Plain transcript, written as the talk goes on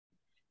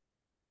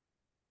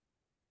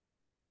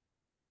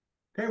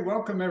Okay,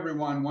 welcome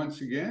everyone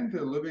once again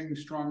to Living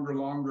Stronger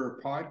Longer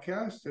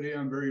podcast. Today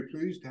I'm very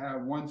pleased to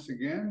have once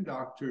again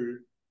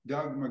Dr.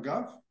 Doug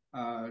McGuff.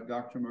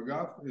 Dr.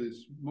 McGuff,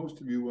 as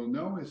most of you will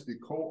know, is the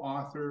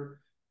co-author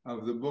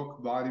of the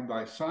book Body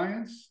by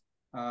Science.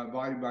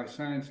 Body by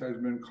Science has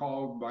been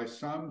called by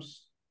some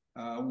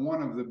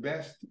one of the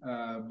best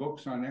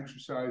books on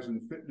exercise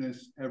and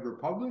fitness ever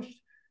published.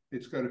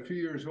 It's got a few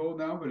years old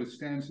now, but it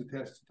stands the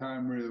test of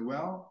time really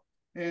well.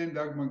 And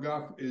Doug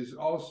McGuff is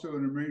also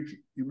an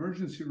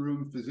emergency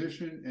room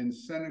physician in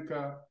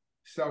Seneca,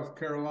 South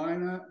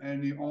Carolina,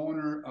 and the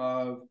owner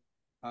of,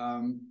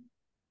 hang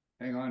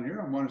on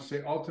here, I want to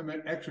say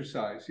Ultimate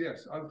Exercise.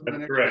 Yes, Ultimate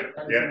That's Exercise correct.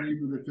 is Yeah. the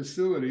name of the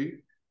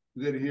facility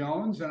that he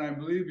owns. And I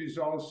believe he's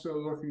also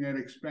looking at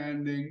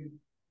expanding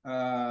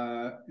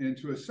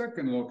into a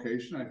second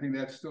location. I think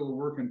that's still a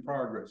work in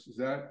progress. Is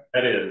that?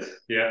 That is.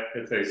 Yeah.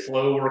 It's a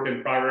slow work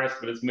in progress,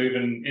 but it's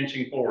moving,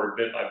 inching forward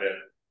bit by bit.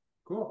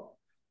 Cool.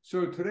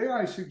 So today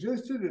I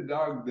suggested to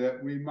Doug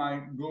that we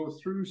might go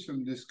through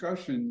some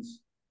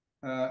discussions.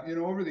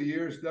 Over the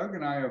years, Doug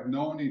and I have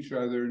known each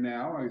other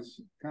now.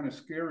 It's kind of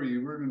scary.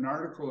 You wrote an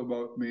article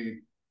about me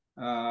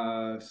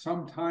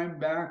some time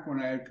back when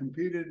I had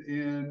competed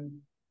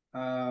in,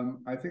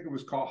 I think it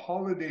was called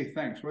Holiday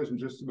Thanks. It wasn't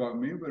just about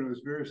me, but it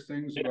was various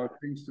things about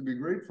things to be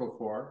grateful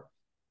for.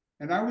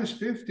 And I was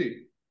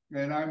 50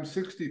 and I'm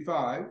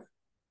 65.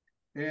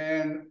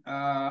 And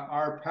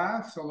our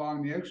paths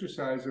along the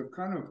exercise have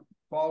kind of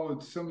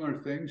followed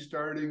similar things,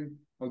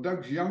 well,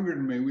 Doug's younger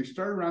than me. We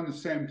started around the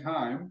same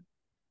time,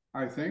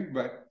 I think,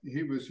 but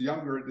he was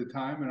younger at the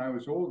time and I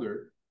was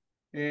older.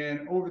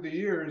 And over the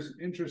years,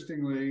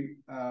 interestingly,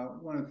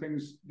 one of the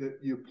things that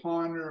you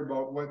ponder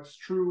about what's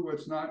true,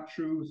 what's not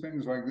true,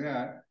 things like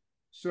that.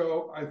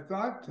 So I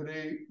thought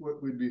today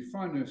what would be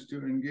fun is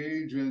to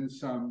engage in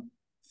some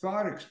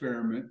thought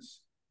experiments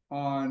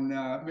on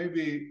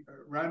maybe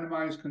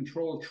randomized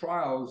controlled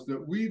trials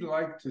that we'd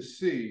like to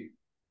see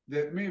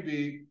that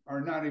maybe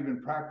are not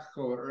even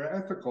practical or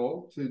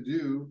ethical to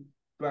do,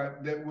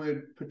 but that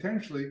would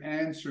potentially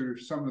answer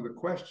some of the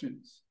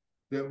questions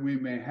that we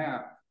may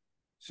have.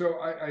 So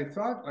I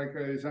thought, like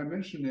as I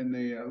mentioned in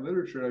the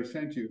literature I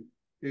sent you,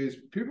 is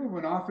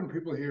when often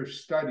people hear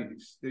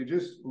studies, they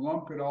just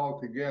lump it all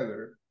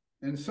together.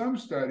 And some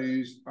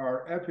studies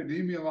are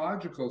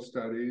epidemiological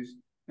studies,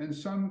 and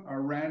some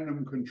are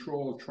random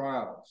controlled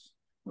trials.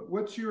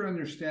 What's your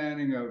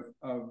understanding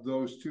of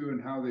those two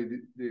and how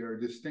they are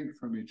distinct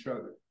from each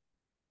other?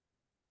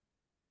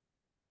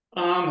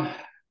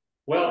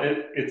 Well,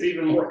 it's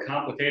even more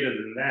complicated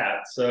than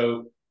that.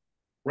 So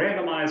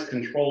randomized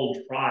controlled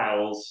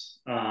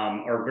trials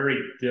are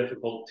very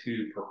difficult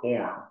to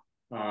perform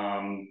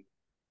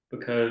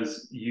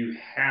because you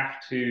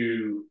have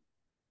to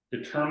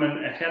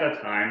determine ahead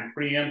of time,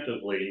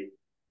 preemptively,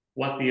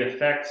 what the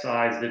effect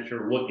size that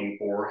you're looking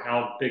for,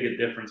 how big a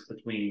difference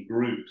between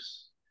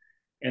groups.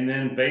 And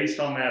then based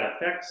on that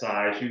effect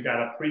size, you've got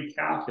to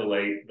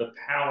pre-calculate the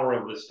power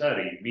of the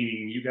study,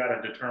 meaning you got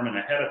to determine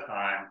ahead of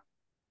time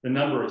the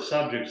number of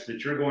subjects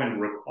that you're going to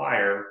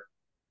require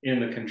in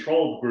the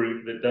controlled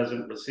group that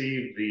doesn't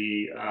receive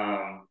the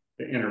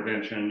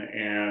intervention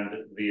and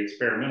the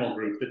experimental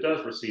group that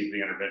does receive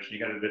the intervention.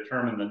 You got to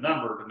determine the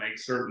number to make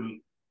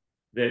certain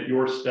that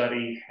your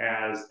study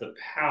has the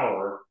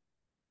power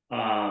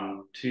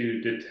to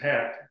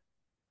detect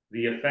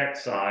the effect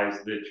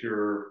size that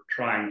you're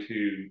trying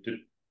to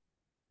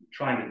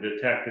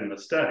detect in the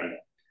study.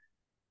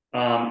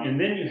 And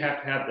then you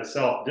have to have the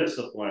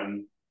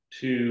self-discipline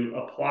to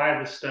apply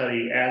the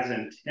study as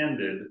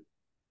intended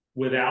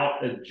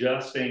without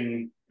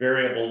adjusting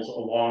variables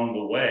along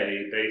the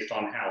way based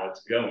on how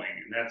it's going.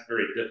 And that's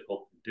very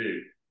difficult to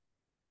do.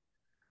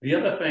 The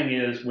other thing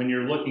is when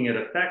you're looking at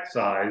effect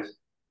size,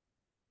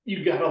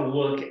 you've got to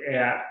look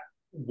at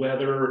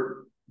whether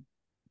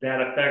that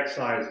effect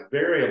size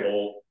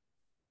variable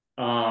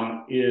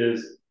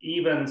is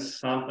even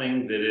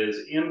something that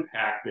is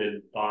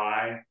impacted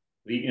by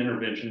the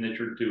intervention that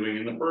you're doing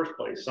in the first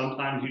place.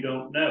 Sometimes you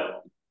don't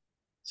know.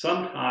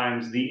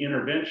 Sometimes the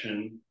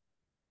intervention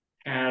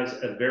has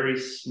a very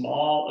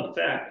small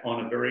effect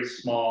on a very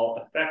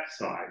small effect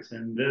size.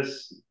 And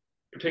this,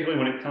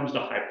 particularly when it comes to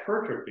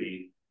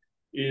hypertrophy,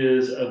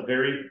 is a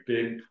very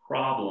big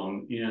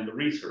problem in the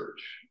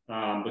research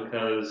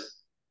because,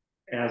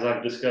 as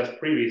I've discussed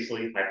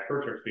previously,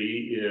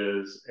 hypertrophy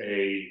is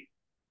a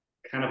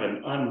kind of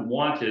an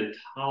unwanted,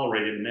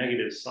 tolerated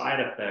negative side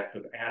effect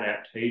of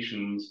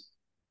adaptations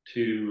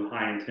to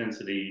high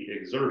intensity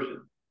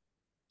exertion.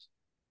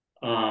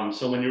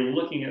 So when you're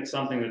looking at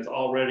something that's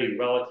already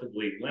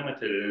relatively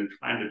limited and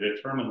trying to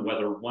determine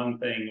whether one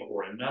thing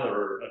or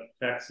another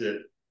affects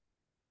it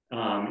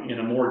in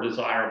a more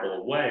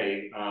desirable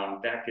way,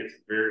 that gets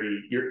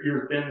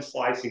you're thin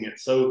slicing it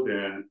so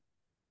thin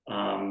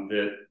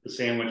that the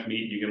sandwich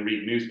meat you can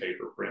read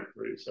newspaper print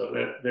through. So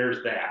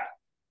there's that.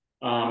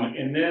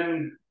 And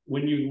then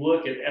when you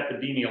look at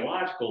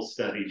epidemiological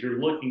studies, you're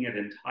looking at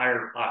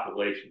entire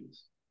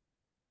populations.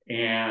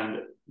 And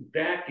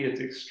that gets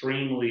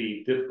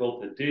extremely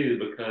difficult to do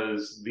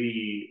because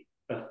the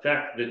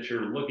effect that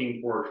you're looking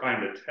for,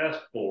 trying to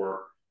test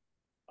for,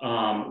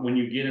 when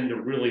you get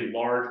into really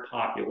large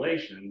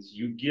populations,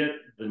 you get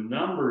the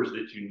numbers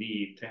that you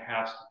need to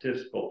have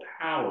statistical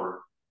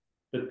power,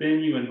 but then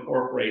you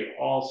incorporate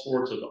all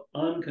sorts of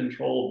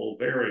uncontrollable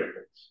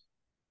variables.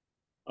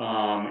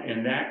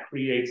 And that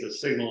creates a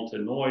signal to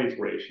noise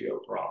ratio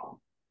problem.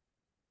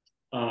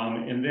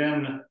 And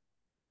then,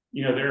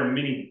 there are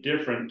many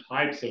different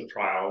types of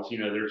trials.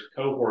 There's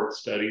cohort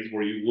studies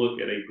where you look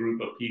at a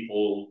group of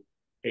people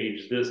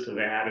age this to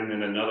that, and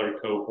then another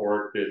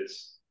cohort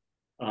that's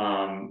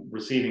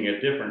receiving a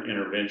different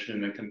intervention,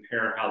 and then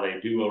compare how they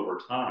do over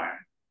time.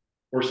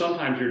 Or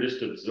sometimes you're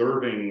just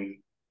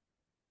observing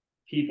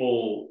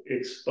people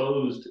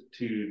exposed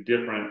to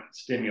different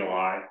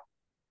stimuli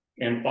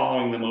and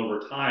following them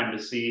over time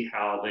to see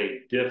how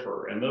they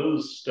differ. And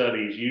those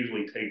studies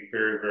usually take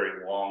very,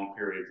 very long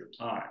periods of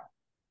time.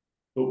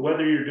 But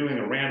whether you're doing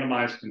a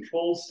randomized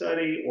control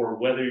study or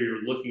whether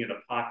you're looking at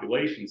a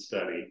population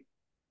study,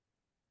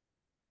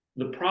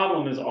 the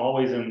problem is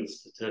always in the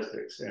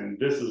statistics. And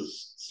this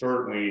is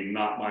certainly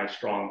not my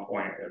strong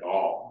point at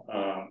all.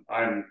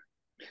 I'm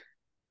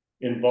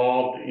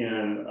involved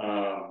in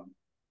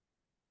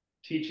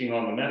teaching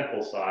on the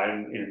medical side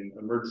in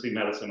emergency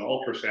medicine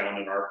ultrasound,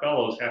 and our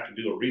fellows have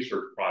to do a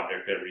research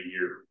project every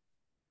year.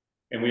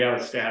 And we have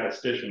a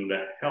statistician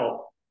to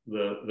help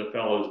the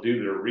fellows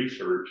do their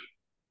research.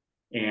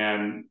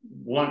 And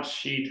once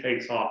she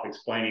takes off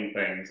explaining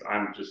things,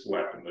 I'm just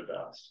left in the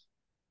dust.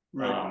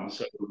 Right.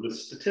 So the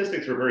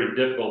statistics are very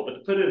difficult, but to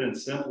put it in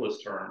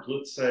simplest terms,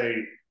 let's say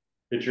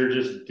that you're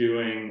just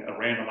doing a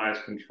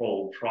randomized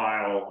controlled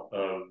trial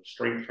of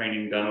strength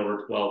training done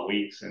over 12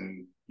 weeks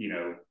and,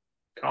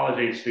 college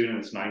age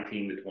students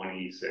 19 to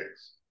 26.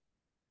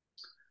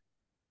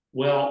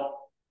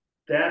 Well,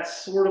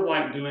 that's sort of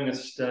like doing a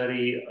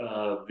study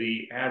of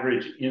the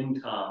average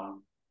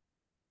income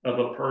of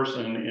a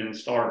person in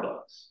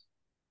Starbucks.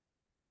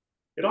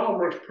 It all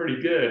works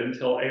pretty good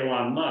until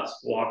Elon Musk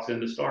walks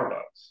into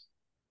Starbucks.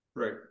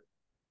 Right.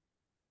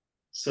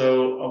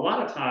 So a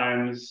lot of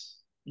times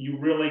you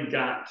really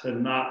got to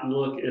not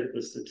look at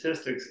the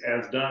statistics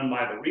as done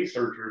by the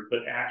researchers,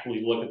 but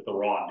actually look at the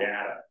raw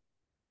data.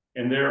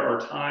 And there are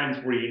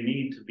times where you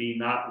need to be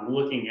not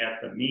looking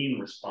at the mean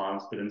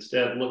response, but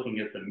instead looking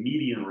at the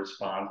median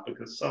response,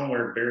 because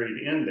somewhere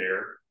buried in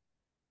there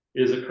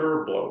is a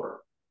curve blower.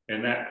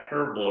 And that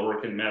curve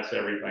blower can mess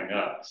everything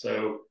up.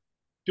 So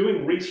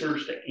doing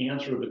research to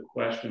answer the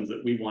questions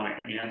that we want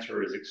to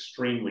answer is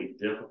extremely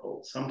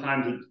difficult.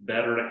 Sometimes it's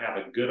better to have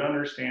a good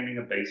understanding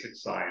of basic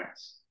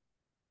science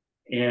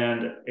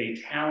and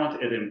a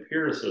talent at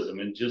empiricism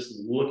and just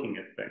looking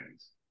at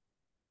things.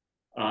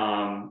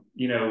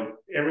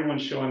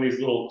 Everyone's showing these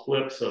little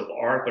clips of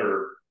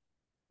Arthur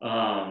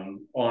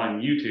on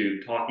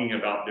YouTube talking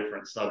about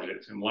different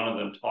subjects, and one of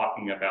them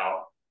talking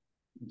about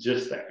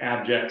just the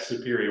abject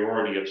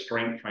superiority of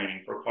strength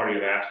training for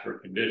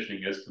cardiovascular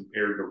conditioning as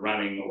compared to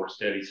running or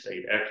steady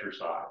state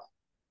exercise.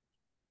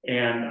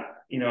 And,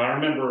 I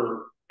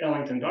remember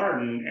Ellington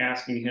Darden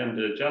asking him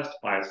to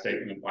justify a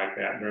statement like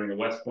that during the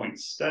West Point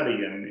study.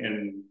 And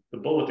in the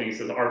bulletin, he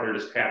says, Arthur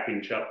just tapped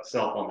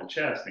himself on the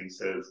chest, and he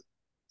says,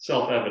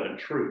 self-evident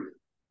truth.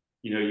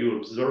 You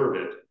observe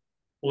it.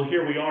 Well,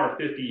 here we are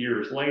 50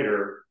 years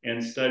later,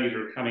 and studies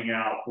are coming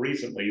out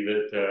recently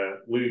that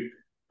Luke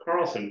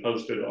Carlson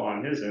posted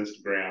on his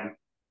Instagram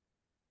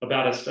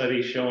about a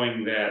study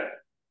showing that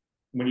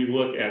when you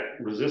look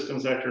at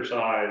resistance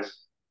exercise,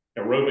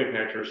 aerobic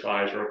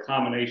exercise, or a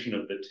combination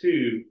of the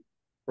two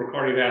for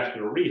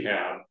cardiovascular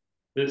rehab,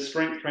 that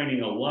strength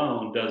training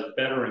alone does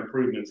better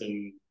improvements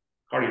in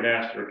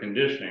cardiovascular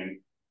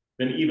conditioning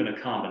than even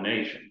a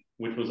combination,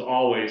 which was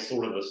always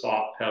sort of the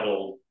soft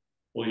pedal.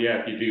 Well,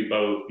 yeah, if you do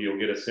both, you'll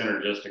get a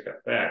synergistic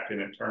effect. And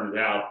it turns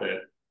out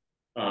that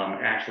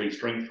actually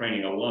strength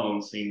training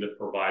alone seemed to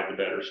provide the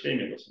better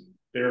stimulus. And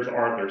there's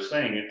Arthur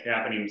saying it,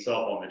 tapping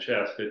himself on the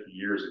chest 50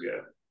 years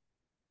ago.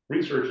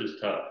 Research is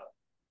tough.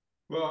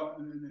 Well,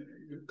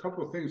 a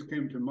couple of things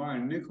came to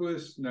mind.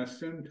 Nicholas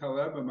Nassim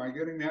Taleb, am I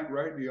getting that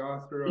right? The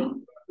author of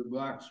The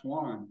Black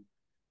Swan.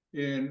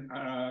 In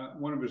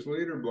one of his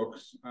later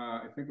books,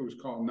 I think it was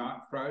called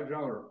Not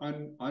Fragile or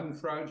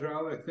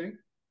Unfragile, I think,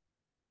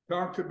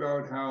 talked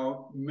about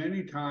how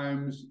many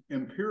times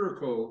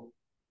empirical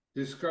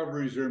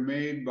discoveries are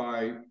made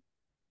by,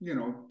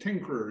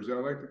 tinkerers. I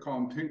like to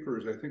call them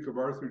tinkerers. I think of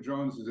Arthur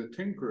Jones as a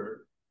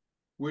tinkerer,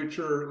 which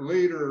are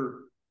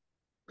later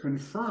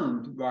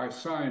confirmed by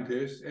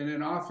scientists. And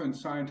then often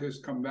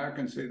scientists come back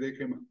and say they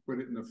came up with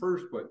it in the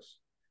first place.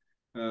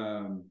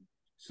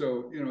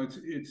 So,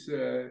 it's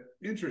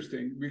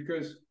interesting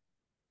because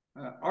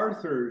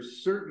Arthur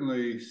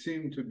certainly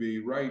seemed to be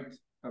right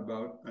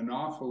about an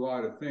awful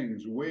lot of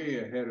things way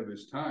ahead of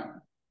his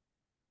time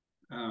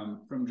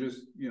from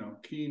just,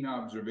 keen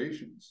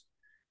observations.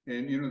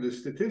 And, the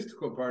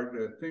statistical part,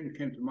 the thing that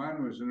came to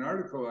mind was an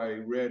article I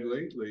read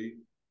lately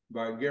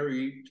by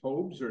Gary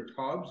Taubes or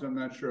Taubes, I'm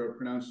not sure I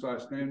pronounced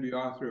last name, the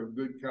author of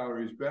Good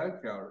Calories,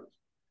 Bad Calories.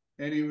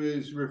 And he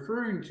was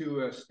referring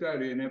to a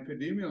study, an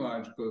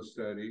epidemiological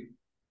study,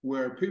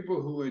 where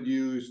people who had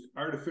used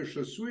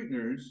artificial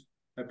sweeteners,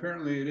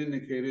 apparently it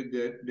indicated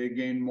that they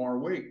gained more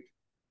weight.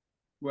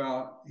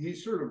 Well, he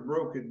sort of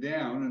broke it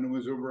down, and it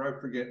was over, I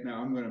forget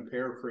now, I'm going to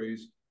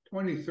paraphrase,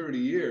 20, 30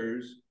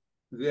 years,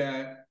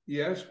 that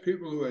yes,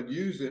 people who had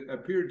used it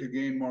appeared to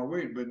gain more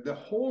weight, but the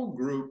whole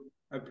group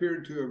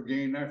appeared to have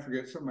gained, I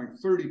forget, something like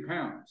 30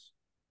 pounds.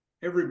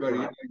 Everybody,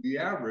 Right. like the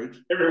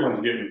average.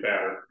 Everyone's getting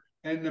fatter.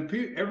 And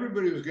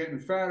everybody was getting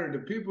fatter. The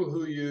people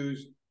who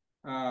used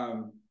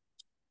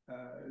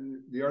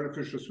the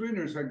artificial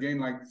sweeteners had gained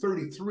like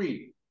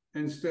 33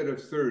 instead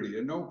of 30.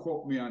 And don't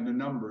quote me on the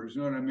numbers,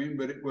 you know what I mean?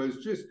 But it was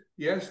just,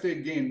 yes, they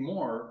gained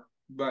more,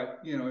 but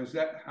you know,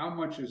 how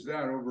much is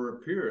that over a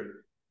period?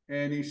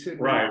 And he said,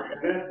 right.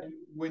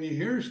 When you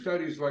hear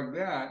studies like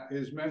that,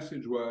 his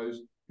message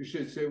was, you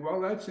should say,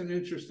 well, that's an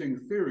interesting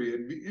theory.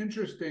 It'd be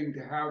interesting to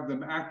have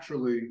them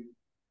actually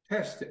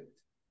test it,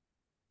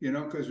 you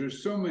know, because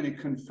there's so many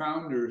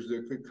confounders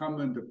that could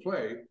come into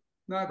play,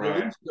 not the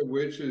least of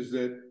which is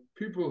that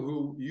people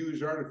who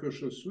use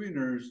artificial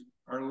sweeteners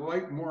are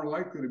more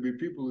likely to be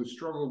people who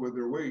struggle with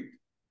their weight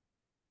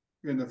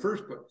in the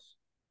first place.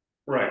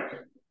 Right.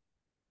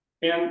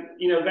 And,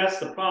 you know, that's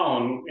the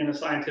problem. In a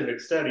scientific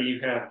study,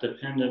 you have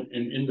dependent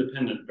and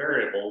independent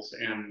variables,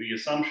 and the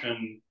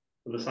assumption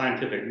of the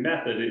scientific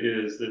method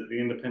is that the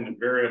independent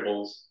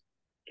variables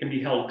can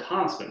be held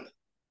constant,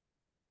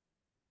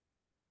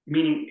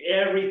 meaning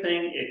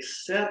everything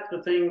except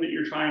the thing that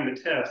you're trying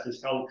to test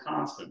is held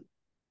constant.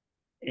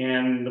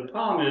 And the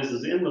problem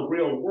is in the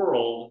real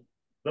world,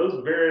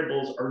 those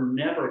variables are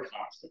never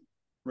constant.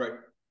 Right.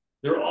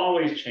 They're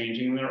always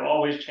changing. They're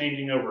always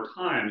changing over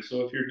time.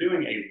 So if you're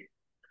doing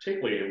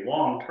particularly a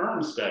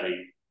long-term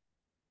study,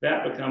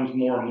 that becomes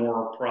more and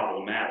more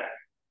problematic.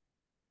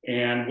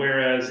 And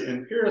whereas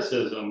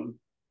empiricism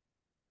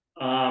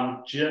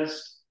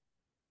just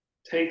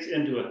takes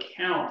into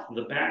account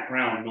the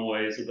background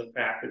noise of the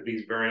fact that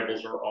these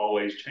variables are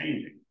always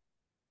changing.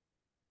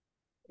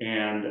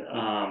 And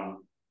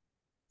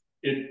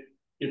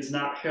it's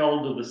not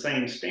held to the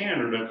same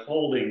standard of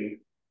holding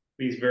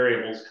these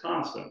variables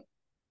constant.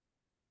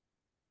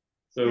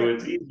 So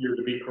it's easier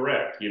to be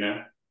correct, you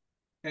know?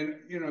 And,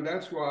 you know,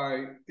 that's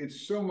why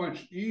it's so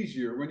much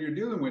easier when you're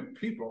dealing with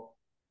people.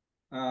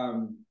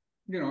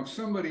 You know, if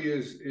somebody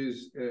is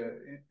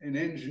in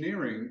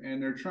engineering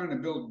and they're trying to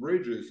build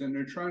bridges and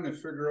they're trying to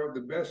figure out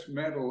the best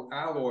metal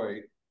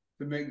alloy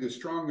to make the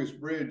strongest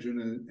bridge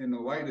and the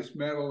lightest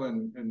metal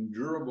and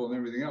durable and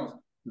everything else,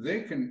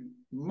 they can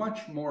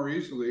much more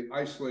easily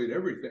isolate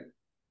everything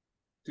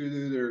to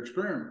do their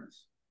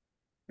experiments.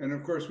 And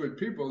of course, with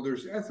people,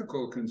 there's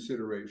ethical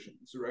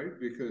considerations, right?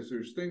 Because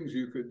there's things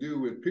you could do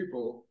with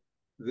people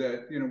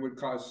that, you know, would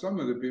cause some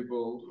of the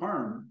people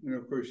harm. And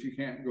of course, you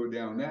can't go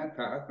down that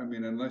path. I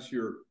mean, unless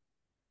you're,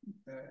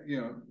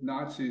 you know,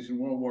 Nazis in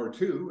World War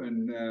II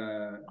and,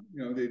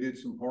 you know, they did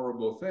some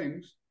horrible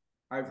things.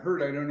 I've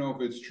heard, I don't know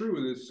if it's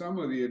true, that some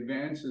of the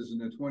advances in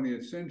the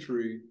 20th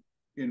century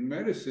in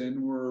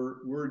medicine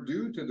were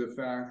due to the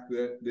fact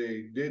that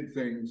they did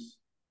things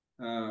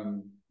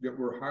that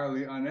were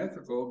highly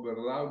unethical, but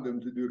allowed them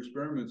to do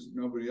experiments that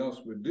nobody else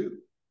would do.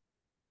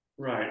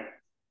 Right.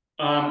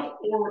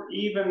 Or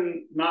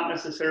even not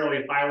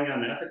necessarily highly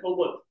unethical,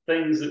 but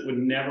things that would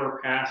never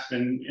pass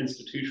an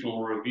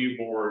institutional review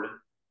board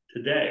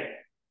today.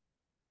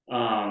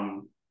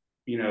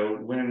 You know,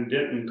 when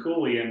Denton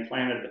Cooley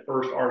implanted the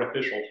first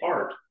artificial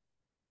heart,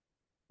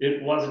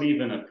 it wasn't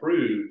even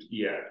approved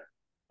yet.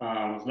 It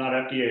was not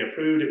FDA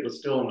approved. It was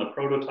still in the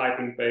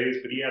prototyping phase,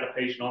 but he had a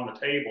patient on the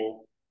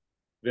table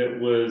that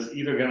was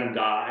either going to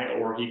die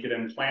or he could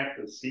implant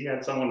this. He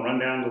had someone run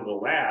down to the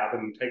lab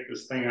and take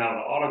this thing out of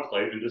the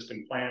autoclave and just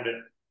implant it.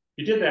 If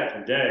you did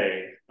that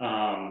today,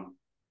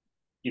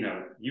 you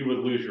know, you would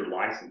lose your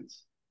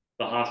license.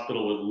 The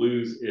hospital would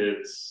lose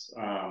its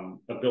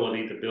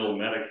ability to bill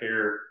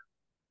Medicare.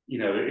 You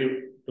know,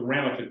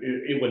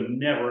 it would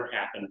never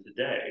happen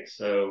today.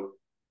 So,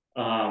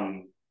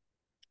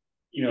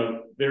 you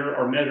know, there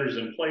are measures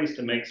in place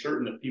to make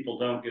certain that people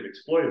don't get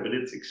exploited, but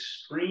it's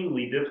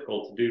extremely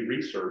difficult to do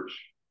research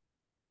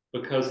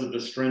because of the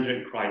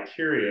stringent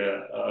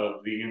criteria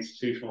of the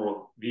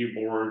institutional review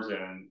boards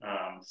and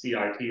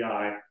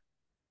CITI.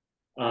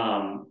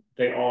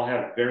 They all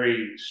have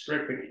very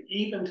strict,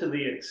 even to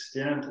the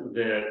extent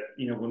that,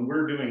 you know, when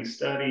we're doing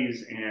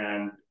studies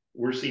and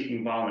we're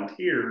seeking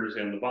volunteers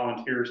and the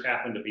volunteers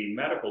happen to be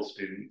medical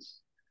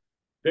students,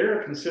 there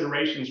are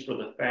considerations for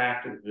the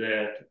fact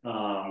that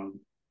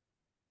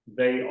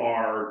they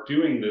are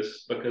doing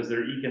this because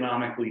they're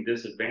economically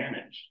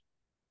disadvantaged.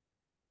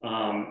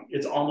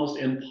 It's almost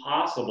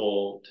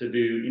impossible to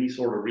do any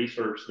sort of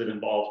research that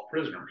involves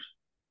prisoners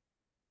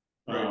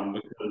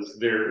because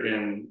they're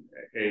in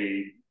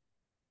a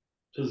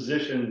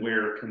position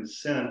where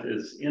consent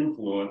is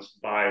influenced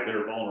by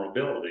their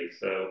vulnerability.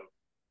 So,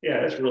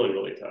 yeah, it's really,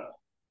 really tough.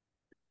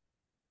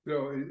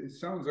 So it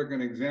sounds like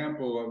an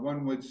example of,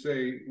 one would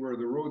say, where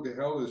the road to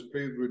hell is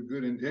paved with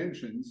good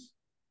intentions,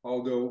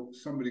 although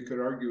somebody could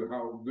argue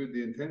how good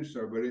the intentions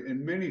are. But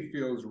in many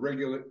fields,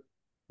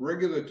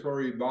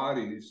 regulatory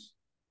bodies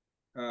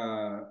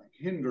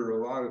hinder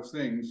a lot of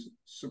things,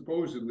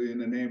 supposedly in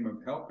the name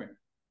of helping.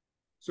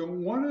 So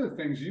one of the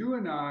things, you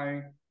and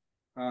I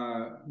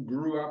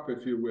grew up,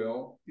 if you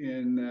will,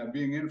 in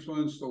being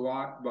influenced a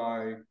lot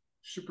by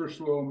super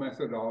slow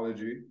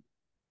methodology.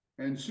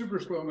 And super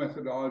slow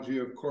methodology,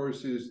 of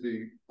course, is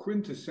the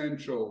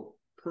quintessential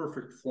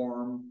perfect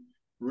form,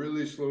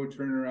 really slow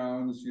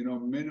turnarounds,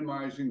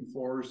 minimizing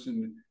force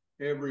in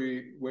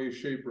every way,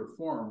 shape, or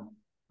form.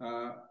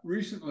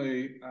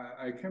 Recently,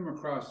 I came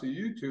across a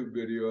YouTube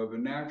video of a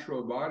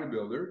natural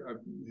bodybuilder.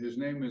 His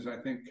name is, I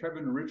think,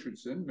 Kevin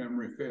Richardson,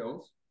 memory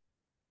fails.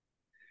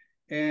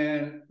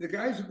 And the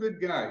guy's a good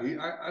guy.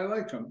 I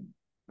like him.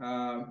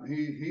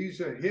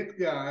 He's a hit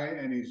guy,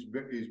 and he's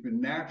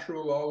been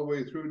natural all the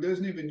way through.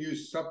 Doesn't even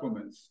use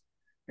supplements,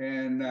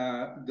 and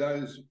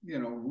does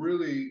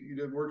really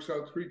works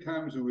out 3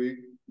 times a week,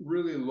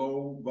 really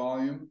low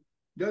volume.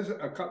 Does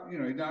a couple,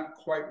 not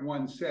quite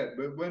one set,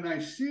 but when I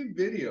see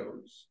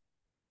videos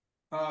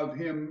of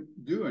him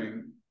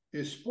doing,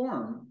 his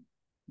form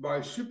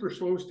by super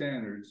slow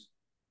standards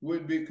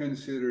would be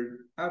considered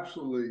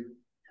absolutely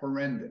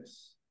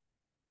horrendous.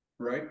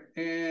 Right.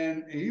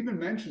 And he even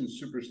mentions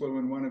super slow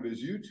in one of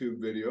his YouTube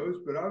videos,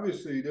 but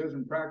obviously he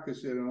doesn't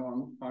practice it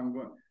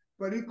ongoing.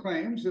 But he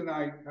claims, and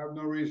I have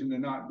no reason to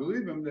not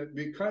believe him, that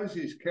because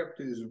he's kept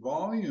his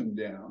volume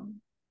down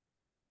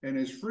and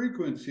his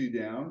frequency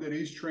down, that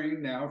he's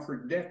trained now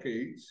for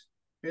decades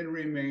and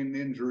remained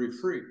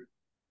injury-free.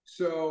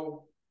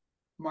 So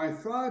my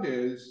thought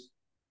is,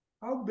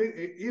 how big,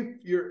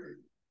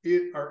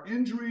 are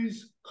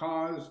injuries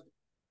caused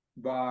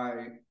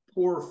by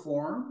poor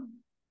form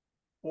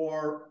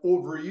or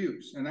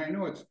overuse? And I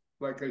know it's,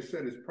 like I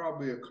said, it's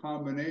probably a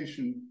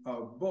combination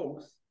of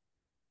both.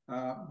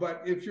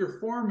 But if your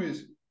form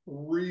is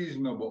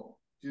reasonable,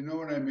 do you know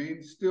what I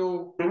mean?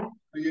 Still,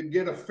 you'd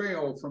get a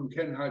fail from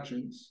Ken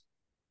Hutchins.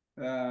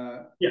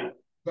 Yeah.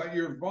 But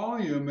your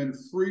volume and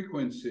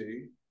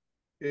frequency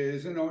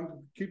is,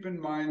 keep in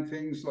mind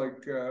things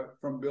like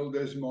from Bill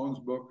Desimone's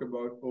book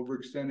about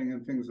overextending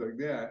and things like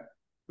that.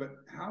 But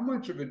how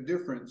much of a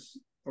difference,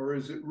 or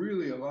is it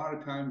really a lot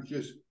of times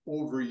just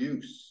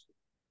overuse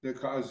that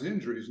causes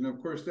injuries? And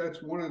of course,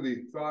 that's one of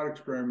the thought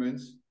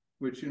experiments,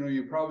 which,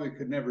 you probably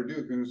could never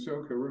do, because say,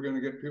 okay, we're going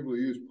to get people to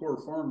use poor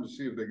form to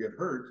see if they get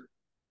hurt.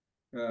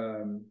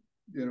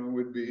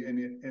 Would be,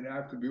 and it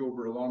have to be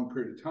over a long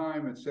period of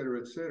time, et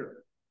cetera, et cetera.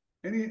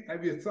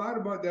 Have you thought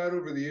about that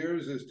over the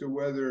years as to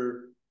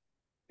whether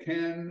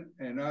Ken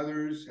and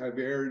others have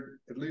erred,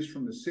 at least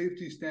from the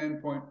safety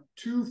standpoint,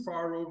 too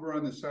far over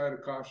on the side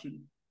of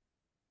caution?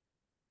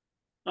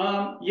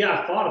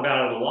 Yeah, I thought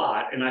about it a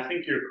lot, and I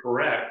think you're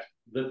correct.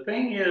 The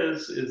thing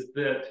is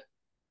that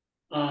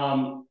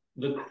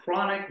the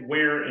chronic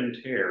wear and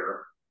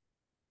tear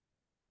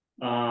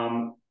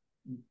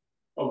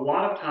a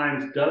lot of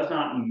times does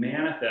not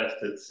manifest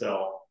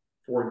itself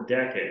for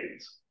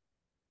decades.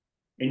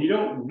 And you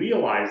don't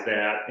realize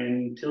that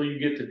until you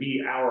get to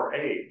be our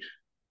age.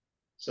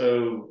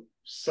 So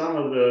some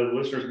of the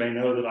listeners may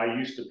know that I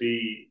used to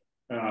be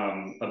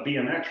a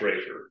BMX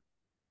racer.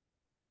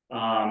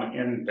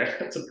 And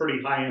that's a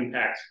pretty high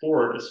impact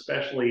sport,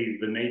 especially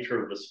the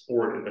nature of the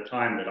sport at the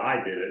time that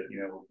I did it,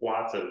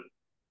 lots of,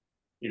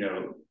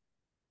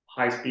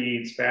 high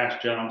speeds,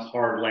 fast jumps,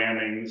 hard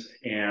landings.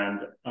 And,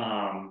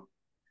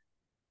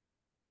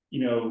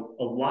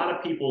 a lot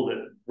of people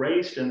that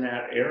raced in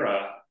that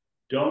era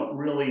don't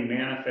really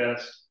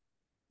manifest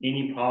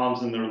any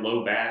problems in their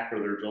low back or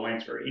their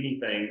joints or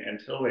anything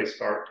until they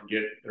start to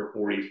get their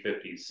 40s,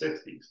 50s,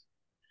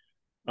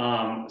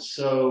 60s.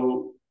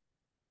 So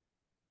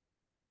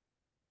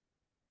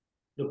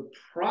the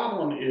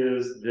problem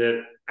is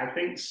that I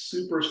think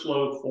super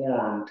slow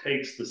form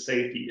takes the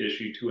safety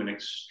issue to an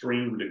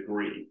extreme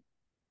degree,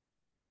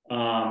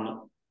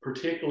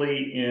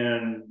 particularly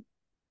in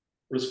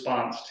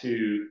response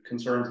to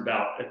concerns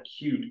about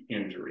acute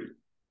injury.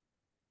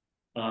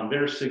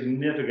 There's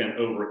significant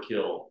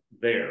overkill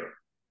there.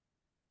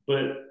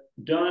 But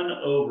done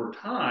over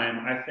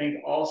time, I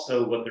think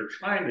also what they're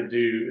trying to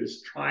do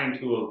is trying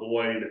to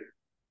avoid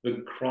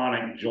the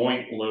chronic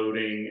joint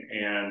loading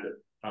and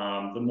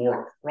the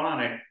more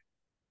chronic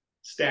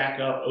stack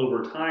up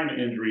over time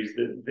injuries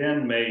that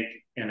then make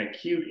an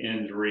acute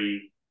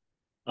injury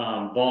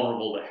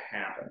vulnerable to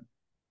happen.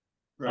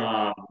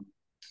 Right.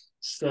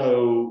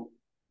 So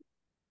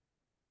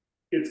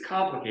it's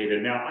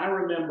complicated. Now, I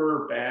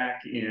remember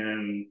back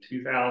in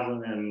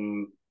 2000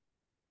 and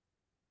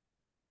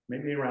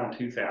maybe around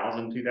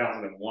 2000,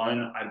 2001,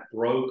 I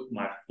broke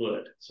my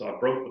foot. So I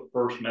broke the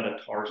first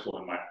metatarsal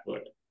in my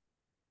foot.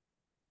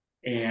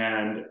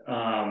 And,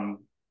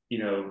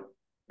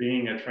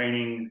 being a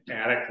training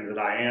addict that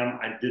I am,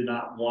 I did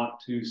not want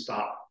to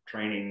stop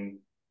training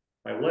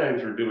my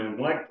legs or doing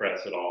leg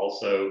press at all.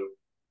 So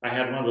I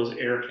had one of those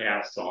air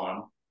casts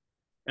on,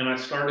 and I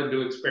started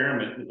to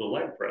experiment with the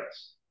leg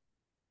press.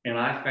 And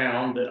I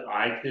found that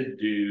I could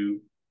do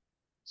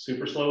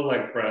super slow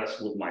leg press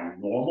with my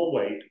normal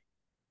weight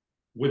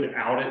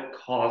without it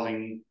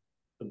causing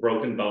the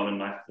broken bone in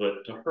my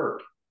foot to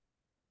hurt.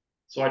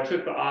 So I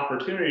took the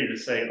opportunity to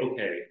say,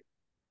 okay,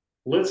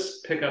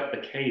 let's pick up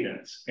the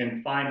cadence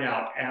and find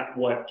out at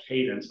what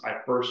cadence I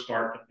first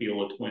start to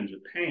feel a twinge of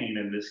pain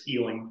in this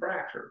healing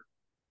fracture,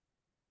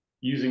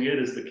 using it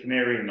as the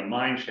canary in the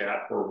mine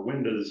shaft for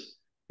when does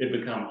it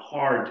become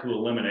hard to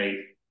eliminate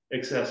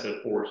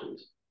excessive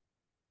forces.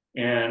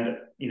 And,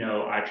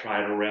 I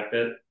tried a rep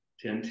at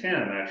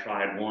 10-10. I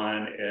tried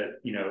one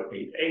at,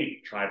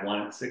 8-8, tried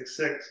one at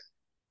 6-6.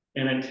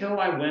 And until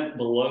I went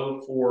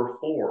below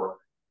 4-4,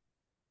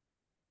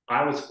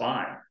 I was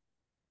fine.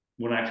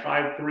 When I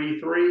tried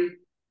 3-3,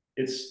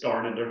 it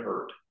started to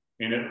hurt.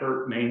 And it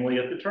hurt mainly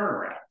at the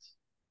turnarounds.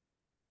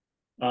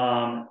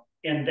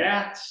 And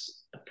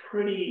that's a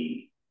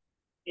pretty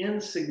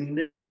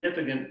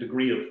insignificant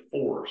degree of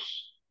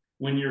force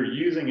when you're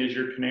using as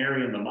your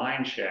canary in the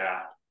mine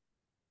shaft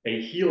a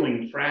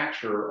healing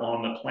fracture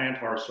on the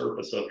plantar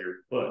surface of your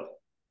foot.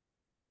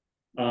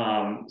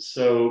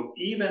 So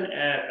even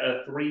at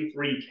a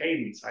 3-3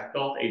 cadence, I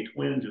felt a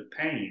twinge of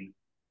pain.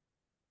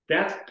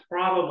 That's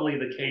probably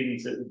the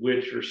cadence at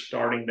which you're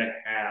starting to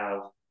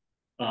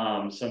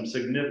have some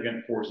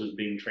significant forces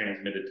being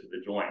transmitted to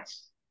the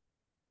joints,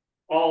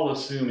 all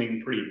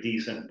assuming pretty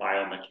decent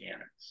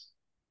biomechanics.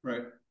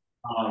 Right.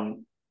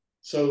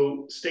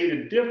 So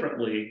stated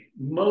differently,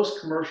 most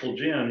commercial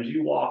gyms,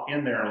 you walk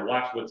in there and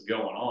watch what's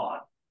going on.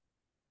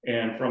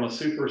 And from a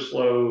super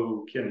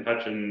slow Ken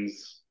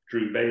Hutchins,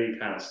 Drew Bay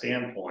kind of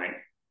standpoint,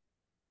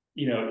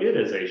 it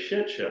is a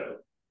shit show.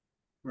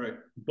 Right.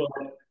 But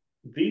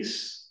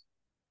these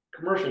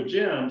commercial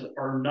gyms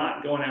are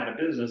not going out of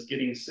business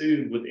getting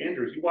sued with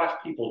injuries. You watch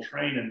people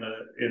train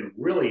in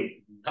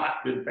really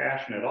not good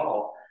fashion at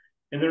all,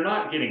 and they're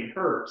not getting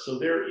hurt. So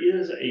there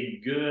is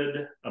a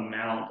good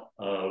amount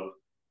of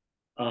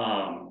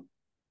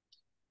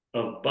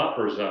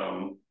buffer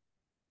zone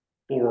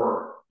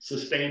for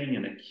sustaining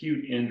an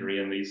acute injury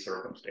in these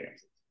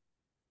circumstances.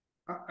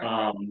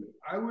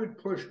 I would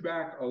push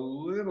back a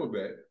little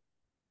bit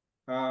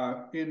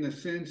in the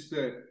sense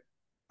that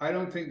I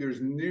don't think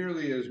there's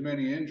nearly as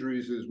many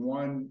injuries as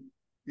one,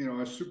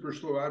 a super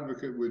slow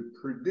advocate would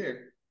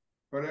predict.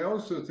 But I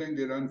also think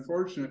that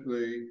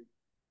unfortunately,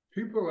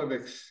 people have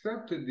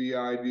accepted the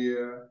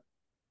idea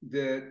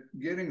that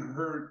getting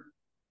hurt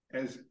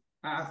as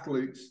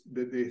athletes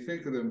that they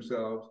think of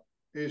themselves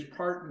is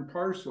part and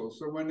parcel.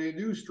 So when they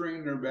do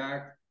strain their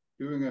back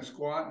doing a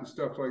squat and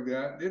stuff like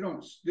that, they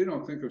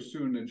don't think of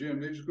suing the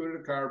gym. They just go to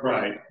the chiropractor.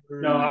 Right.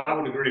 No, I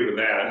would agree with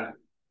that.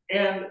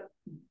 And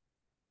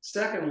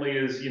secondly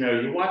is,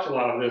 you watch a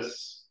lot of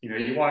this,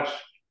 you watch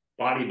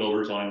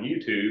bodybuilders on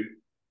YouTube,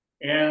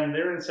 and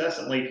they're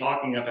incessantly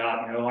talking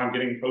about, I'm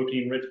getting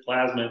protein-rich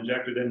plasma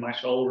injected in my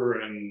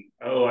shoulder, and,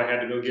 I had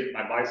to go get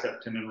my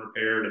bicep tendon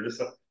repaired, and this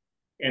stuff,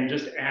 and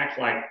just act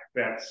like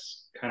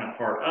that's kind of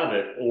part of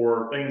it,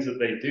 or things that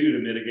they do to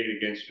mitigate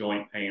against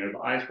joint pain, or the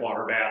ice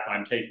water bath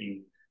I'm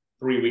taking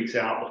 3 weeks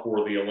out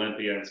before the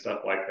Olympia and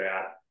stuff like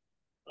that.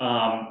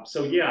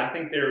 So yeah, I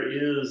think there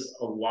is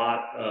a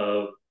lot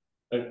of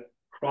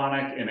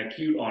chronic and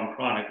acute on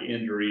chronic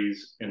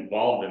injuries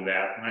involved in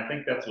that. And I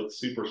think that's what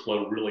Super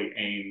Slow really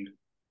aimed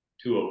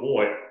to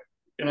avoid.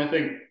 And I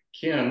think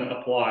Ken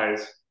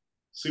applies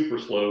Super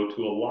Slow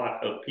to a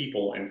lot of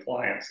people and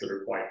clients that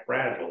are quite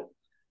fragile.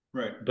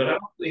 Right. But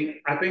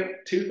I think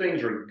two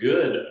things are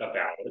good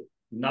about it,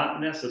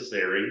 not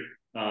necessary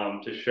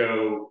to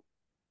show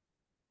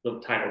the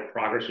type of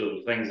progress or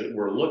the things that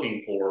we're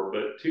looking for,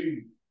 but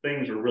two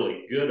things are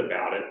really good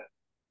about it.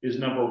 Is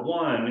number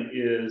one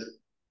is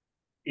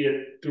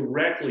it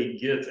directly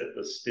gets at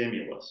the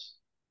stimulus.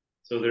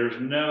 So there's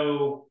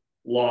no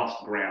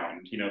lost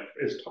ground.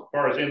 As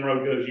far as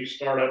inroad goes, you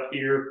start up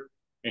here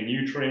and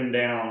you trim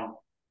down,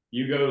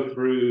 you go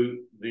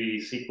through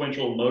the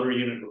sequential motor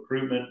unit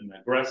recruitment in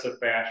aggressive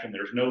fashion.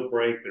 There's no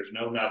break, there's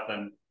no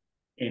nothing.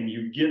 And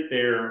you get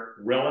there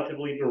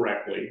relatively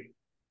directly.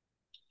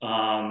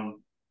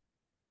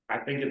 I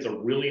think it's a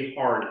really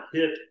hard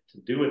hit to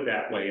do it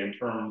that way in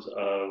terms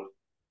of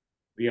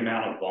the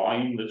amount of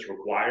volume that's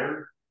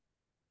required.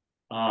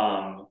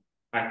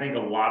 I think a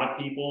lot of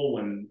people,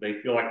 when they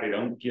feel like they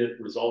don't get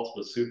results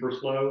with Super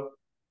Slow,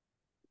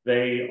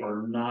 they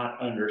are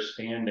not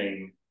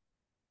understanding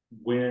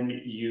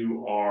when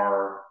you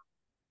are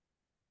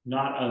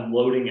not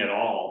unloading at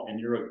all and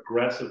you're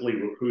aggressively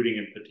recruiting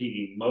and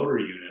fatiguing motor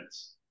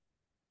units,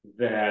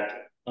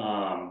 that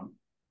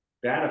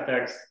that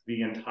affects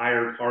the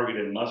entire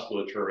targeted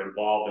musculature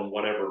involved in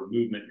whatever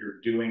movement you're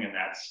doing in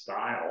that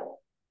style.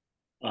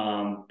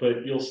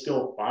 But you'll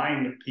still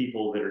find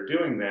people that are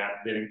doing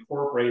that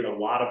incorporate a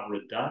lot of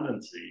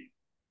redundancy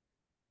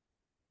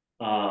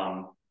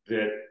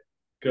that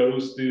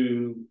goes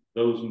through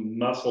those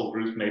muscle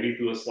groups, maybe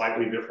through a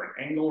slightly different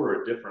angle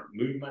or a different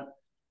movement,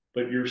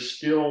 but you're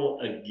still,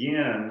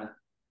 again,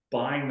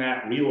 buying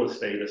that real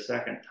estate a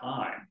second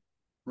time.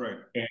 Right.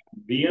 And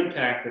the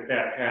impact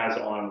that has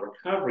on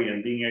recovery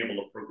and being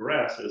able to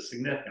progress is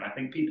significant. I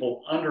think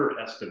people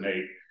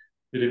underestimate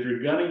that if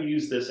you're going to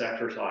use this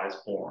exercise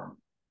form,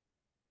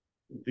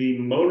 the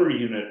motor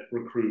unit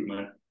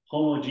recruitment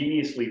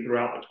homogeneously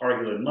throughout the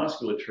targeted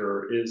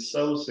musculature is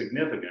so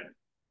significant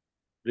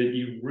that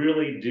you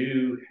really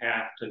do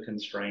have to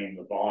constrain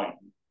the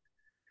volume.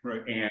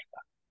 Right. And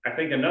I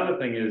think another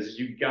thing is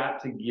you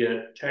got to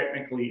get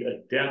technically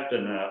adept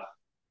enough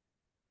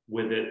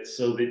with it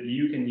so that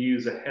you can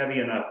use a heavy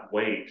enough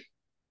weight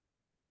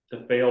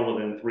to fail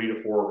within 3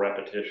 to 4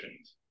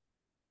 repetitions.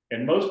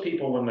 And most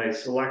people, when they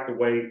select a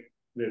weight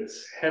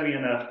that's heavy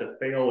enough to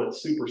fail it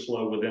super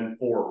slow within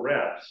 4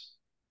 reps,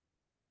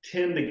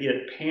 tend to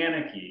get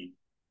panicky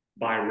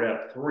by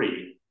rep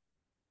 3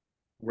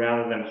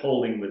 rather than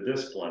holding the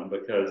discipline,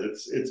 because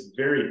it's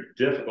very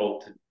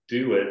difficult to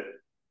do it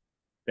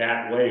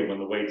that way when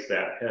the weight's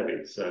that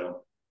heavy.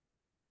 So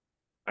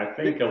I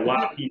think a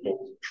lot of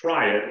people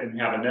try it and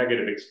have a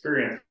negative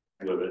experience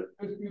with it.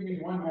 Just give me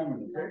one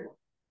moment, okay?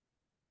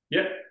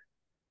 Yep.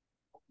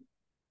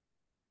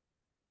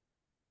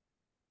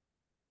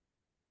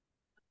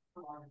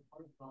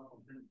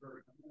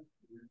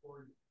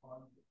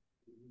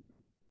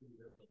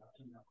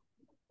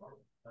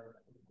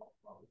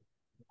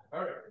 All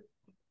right.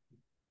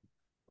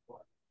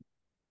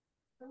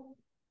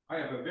 I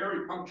have a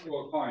very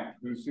punctual client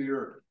who's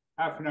here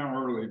half an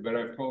hour early, but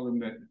I've told him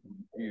that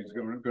he's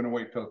going to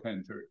wait till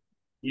 10:30.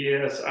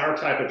 Yes, our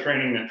type of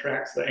training that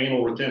tracks the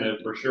anal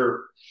retentive for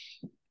sure.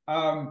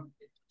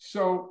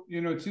 So,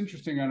 you know, it's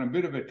interesting, on a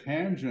bit of a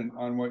tangent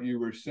on what you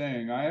were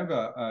saying. I have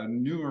a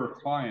newer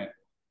client,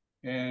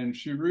 and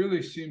she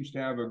really seems to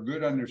have a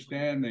good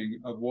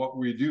understanding of what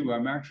we do.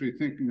 I'm actually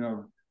thinking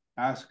of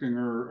asking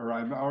her, or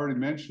I've already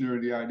mentioned her,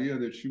 the idea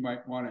that she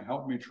might want to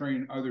help me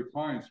train other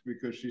clients,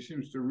 because she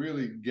seems to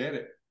really get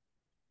it.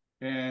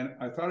 And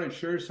I thought I'd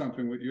share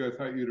something with you I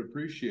thought you'd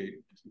appreciate.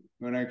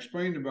 When I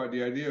explained about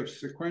the idea of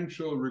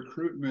sequential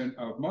recruitment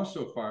of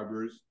muscle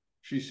fibers,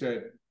 she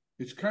said,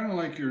 it's kind of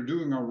like you're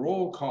doing a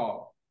roll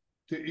call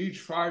to each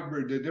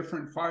fiber, the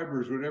different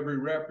fibers with every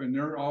rep, and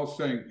they're all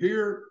saying,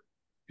 here,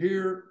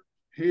 here,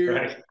 here,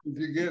 right. If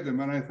you get them.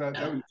 And I thought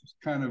that was just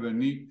kind of a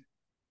neat,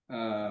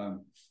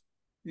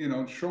 you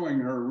know, showing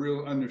her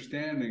real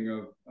understanding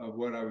of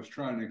what I was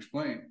trying to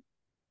explain.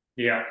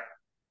 Yeah.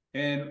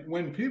 And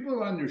when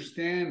people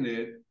understand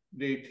it,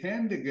 they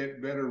tend to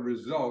get better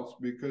results,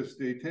 because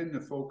they tend to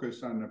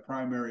focus on the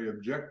primary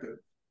objective,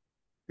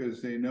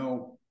 because they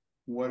know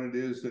what it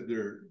is that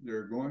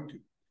they're going to.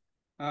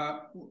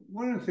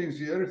 One of the things,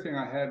 the other thing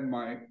I had in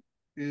mind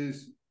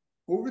is,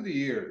 over the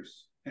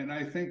years, and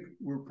I think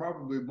we're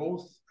probably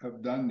both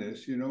have done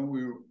this, you know,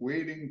 we were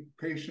waiting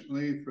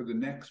patiently for the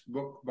next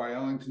book by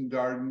Ellington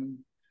Darden,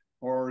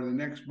 or the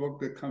next book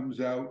that comes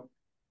out.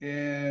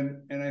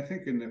 And I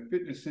think in the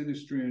fitness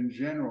industry in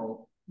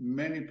general,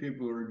 many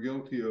people are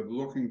guilty of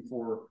looking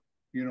for,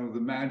 you know, the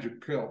magic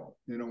pill.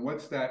 You know,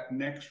 what's that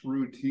next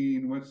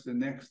routine? What's the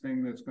next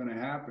thing that's going to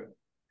happen?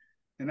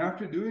 And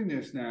after doing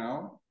this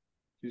now,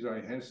 geez,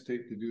 I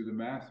hesitate to do the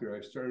math here.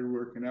 I started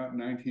working out in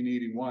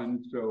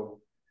 1981,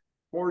 so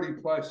 40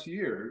 plus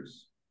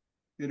years.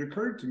 It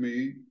occurred to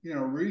me, you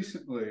know,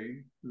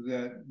 recently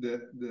that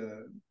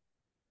the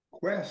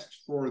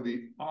quest for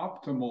the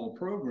optimal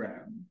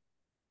program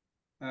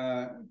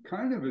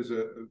kind of is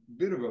a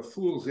bit of a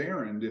fool's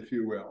errand, if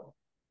you will,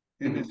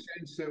 in the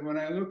sense that when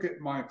I look at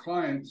my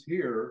clients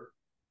here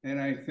and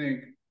I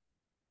think,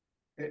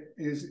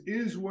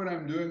 is what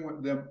I'm doing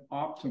with them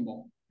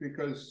optimal?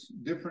 Because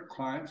different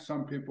clients,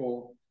 some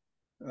people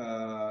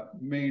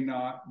may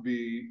not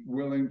be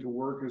willing to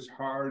work as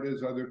hard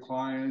as other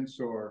clients,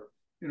 or,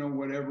 you know,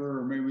 whatever,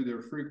 or maybe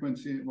their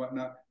frequency and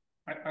whatnot.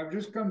 I've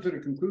just come to the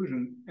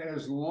conclusion,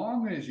 as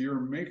long as you're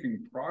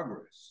making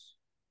progress,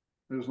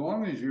 as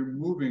long as you're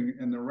moving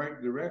in the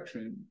right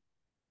direction,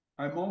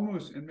 I'm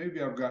almost, and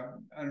maybe I've got,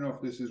 I don't know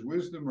if this is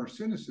wisdom or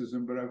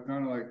cynicism, but I'm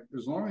kind of like,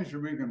 as long as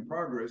you're making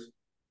progress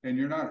and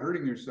you're not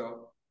hurting yourself,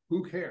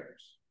 who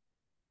cares?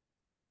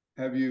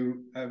 Have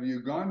you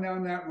gone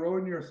down that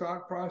road in your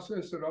thought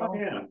process at all?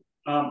 Oh,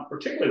 yeah.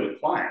 Particularly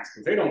with clients,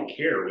 because they don't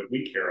care what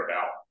we care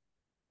about.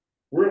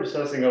 We're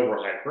obsessing over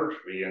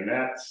hypertrophy, and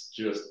that's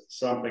just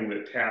something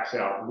that taps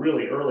out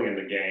really early in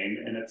the game,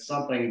 and it's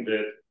something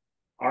that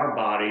our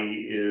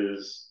body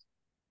is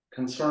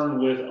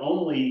concerned with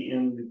only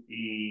in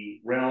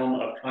the realm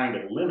of trying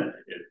to limit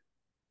it.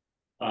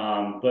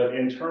 But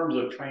in terms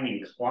of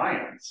training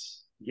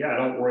clients, yeah,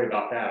 don't worry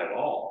about that at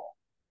all,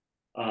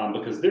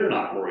 because they're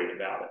not worried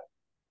about it.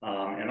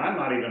 And I'm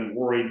not even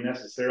worried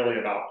necessarily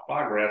about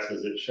progress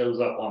as it shows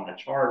up on the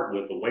chart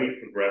with the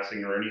weight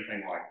progressing or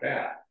anything like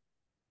that.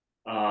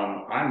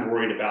 I'm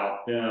worried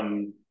about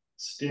them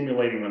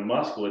stimulating the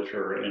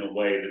musculature in a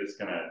way that it's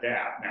going to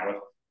adapt. Now, if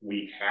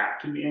we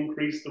have to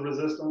increase the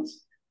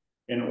resistance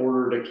in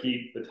order to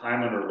keep the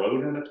time under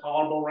load in a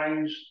tolerable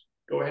range,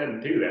 go ahead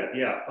and do that.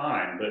 Yeah,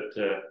 fine. But,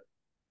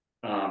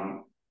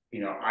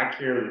 you know, I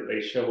care that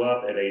they show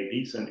up at a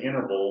decent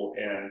interval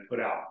and put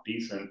out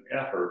decent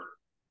effort.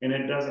 And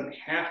it doesn't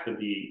have to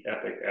be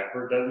epic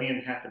effort. It doesn't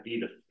even have to be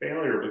to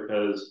failure,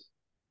 because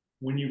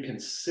when you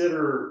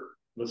consider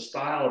the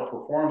style of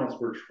performance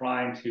we're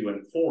trying to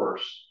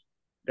enforce,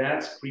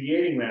 that's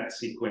creating that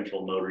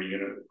sequential motor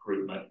unit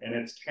recruitment, and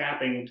it's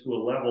tapping to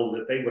a level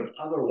that they would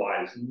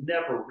otherwise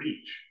never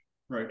reach.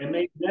 Right. And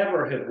they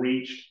never have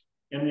reached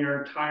in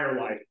their entire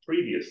life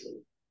previously.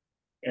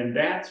 And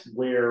that's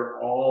where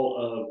all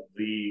of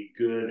the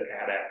good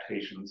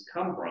adaptations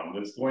come from.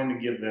 It's going to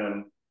give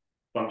them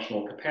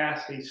functional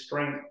capacity,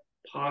 strength,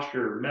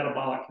 posture,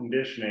 metabolic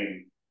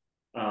conditioning,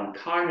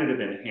 cognitive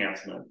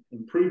enhancement,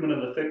 improvement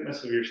of the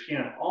thickness of your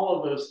skin. All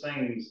of those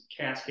things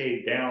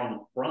cascade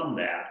down from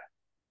that.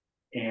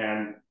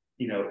 And,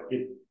 you know,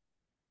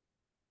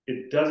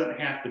 it doesn't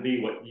have to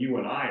be what you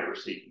and I are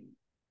seeking.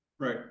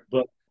 Right.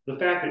 But the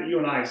fact that you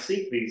and I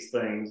seek these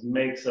things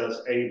makes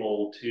us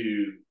able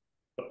to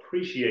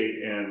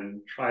appreciate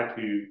and try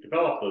to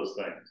develop those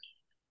things.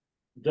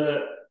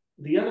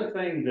 The other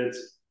thing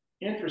that's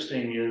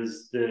interesting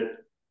is that,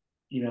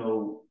 you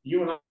know,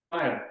 you and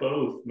I have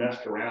both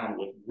messed around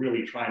with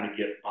really trying to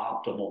get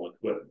optimal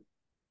equipment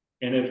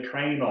and have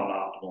trained on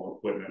optimal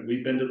equipment.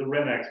 We've been to the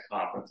REMX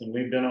conference and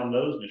we've been on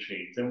those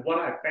machines. And what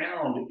I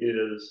found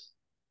is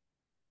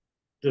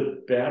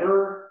the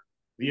better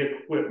the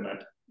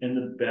equipment and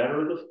the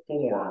better the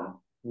form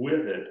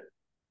with it,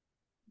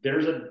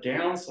 there's a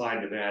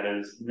downside to that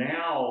is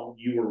now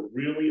you are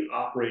really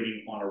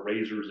operating on a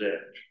razor's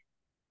edge,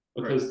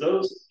 because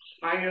those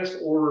highest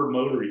order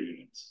motor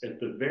units at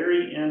the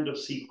very end of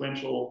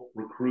sequential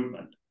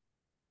recruitment,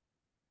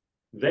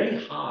 they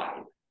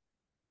hide.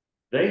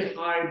 They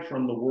hide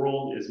from the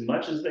world as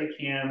much as they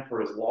can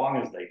for as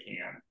long as they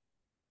can.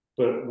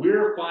 But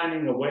we're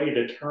finding a way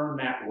to turn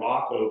that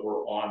rock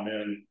over on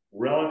them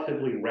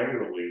relatively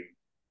regularly,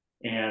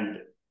 and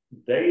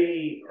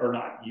they are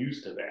not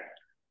used to that.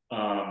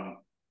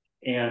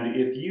 And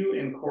if you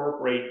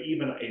incorporate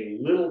even a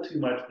little too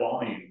much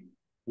volume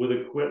with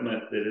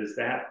equipment that is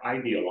that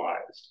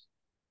idealized,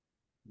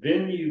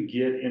 then you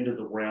get into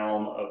the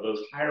realm of those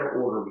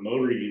higher order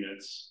motor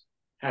units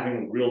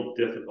having real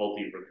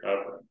difficulty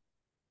recovering.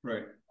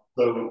 Right.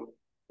 So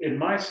in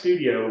my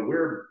studio,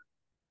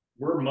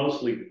 we're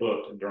mostly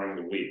booked during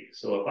the week.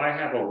 So if I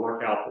have a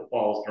workout that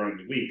falls during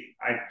the week,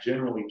 I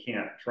generally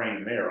can't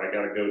train there. I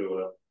got to go to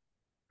a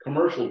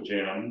commercial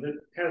gym that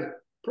has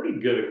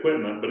pretty good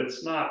equipment, but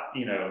it's not,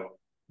 you know,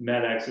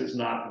 MedX is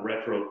not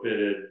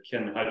retrofitted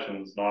Ken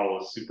Hutchins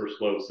Nautilus super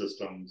slow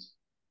systems,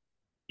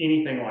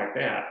 anything like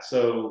that.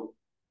 So,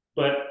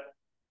 but,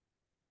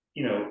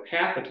 you know,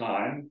 half the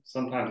time,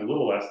 sometimes a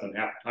little less than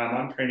half the time,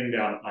 I'm training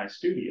down at my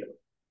studio.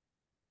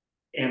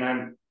 And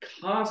I'm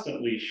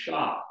constantly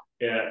shocked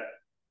at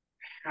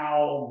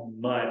how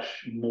much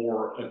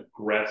more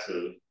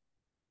aggressive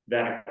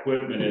that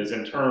equipment is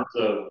in terms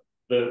of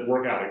the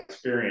workout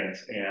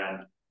experience, and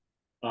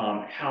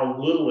how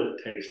little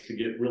it takes to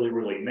get really,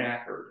 really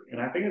knackered. And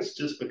I think it's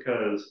just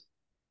because,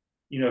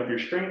 you know, if your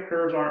strength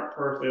curves aren't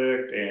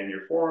perfect and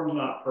your form's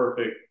not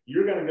perfect,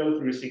 you're going to go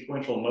through a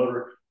sequential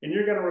motor and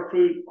you're going to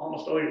recruit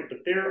almost all your, but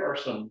there are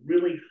some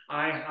really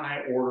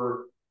high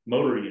order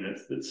motor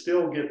units that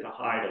still get to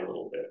hide a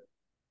little bit.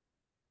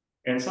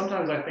 And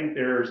sometimes I think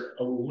there's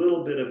a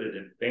little bit of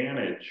an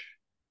advantage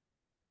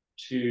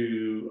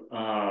to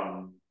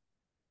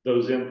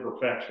those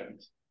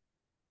imperfections.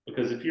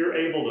 Because if you're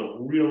able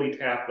to really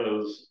tap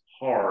those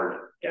hard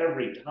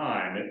every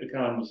time, it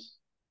becomes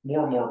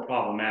more and more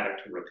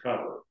problematic to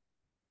recover.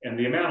 And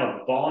the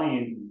amount of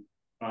volume,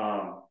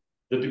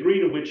 the degree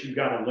to which you've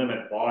got to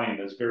limit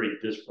volume is very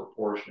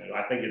disproportionate.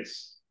 I think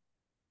it's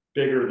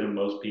bigger than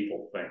most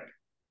people think.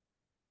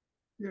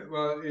 Yeah,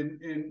 well,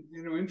 and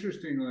you know,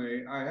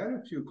 interestingly, I had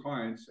a few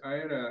clients. I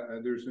had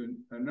there's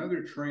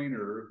another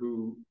trainer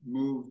who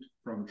moved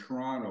from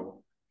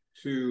Toronto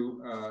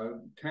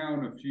to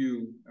town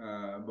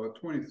about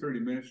 20, 30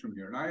 minutes from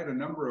here. And I had a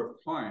number of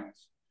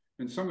clients,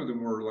 and some of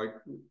them were like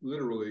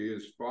literally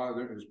his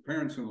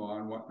parents-in-law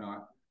and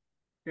whatnot.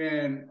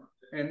 And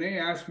they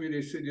asked me,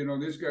 they said, you know,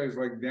 this guy's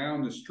like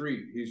down the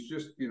street. He's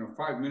just, you know,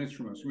 5 minutes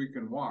from us. We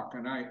can walk.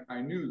 And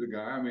I knew the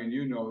guy. I mean,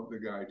 you know the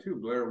guy too,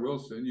 Blair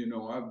Wilson, you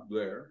know of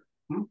Blair.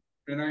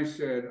 And I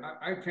said,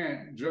 I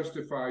can't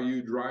justify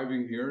you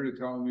driving here to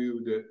tell me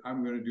that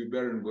I'm going to do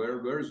better than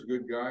Blair. Blair's a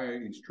good guy.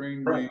 He's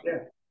trained me. Yeah.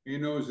 He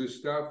knows his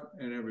stuff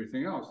and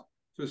everything else.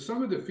 So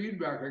some of the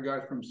feedback I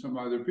got from some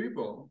other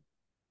people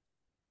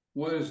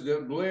was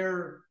that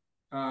Blair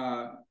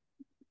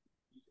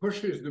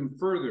pushes them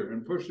further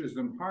and pushes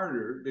them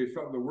harder. They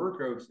felt the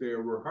workouts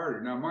there were harder.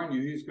 Now, mind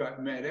you, he's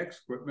got MedX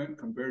equipment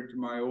compared to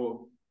my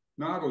old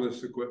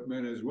Nautilus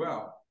equipment as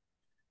well.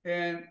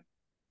 And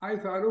I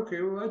thought,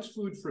 okay, well, that's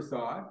food for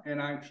thought.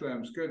 And actually,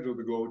 I'm scheduled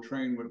to go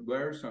train with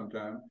Blair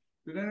sometime.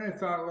 But then I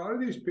thought a lot of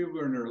these people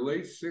are in their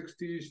late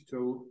 60s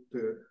to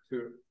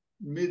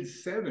mid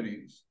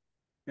 70s.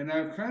 And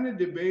I've kind of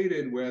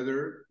debated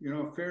whether, you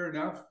know, fair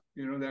enough,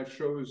 you know, that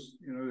shows,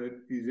 you know, that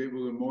he's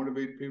able to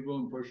motivate people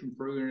and push them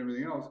further and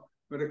everything else.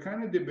 But I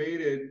kind of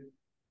debated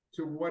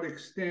to what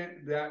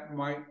extent that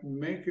might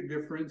make a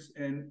difference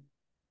and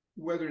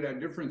whether that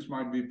difference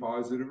might be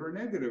positive or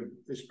negative,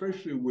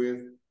 especially with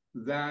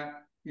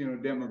that, you know,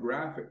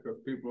 demographic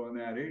of people in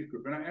that age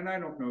group. And I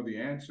don't know the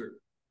answer.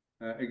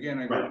 Again,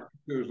 I go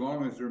to as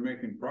long as they're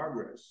making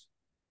progress.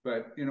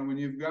 But, you know, when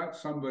you've got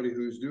somebody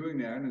who's doing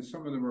that, and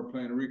some of them are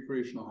playing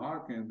recreational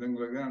hockey and things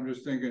like that, I'm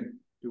just thinking,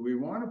 do we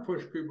want to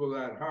push people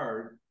that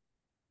hard?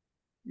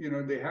 You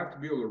know, they have to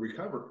be able to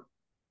recover.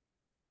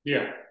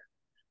 Yeah.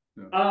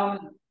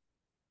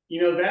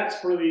 You know, that's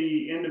for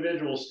the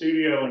individual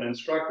studio and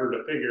instructor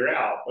to figure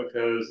out,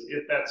 because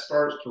if that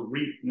starts to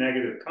reap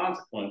negative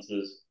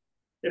consequences,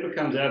 it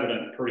becomes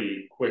evident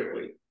pretty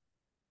quickly,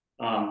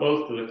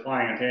 both to the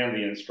client and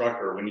the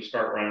instructor when you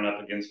start running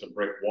up against a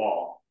brick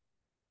wall.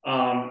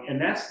 And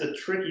that's the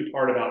tricky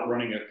part about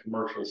running a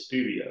commercial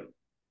studio.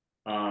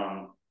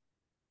 And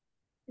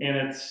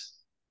it's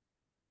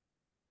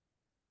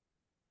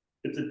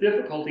a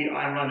difficulty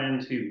I run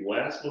into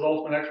less with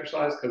Ultimate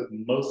Exercise because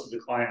most of the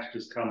clients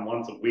just come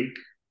once a week.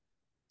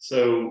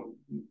 So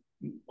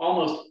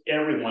almost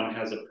everyone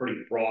has a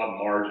pretty broad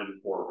margin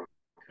for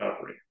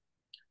recovery.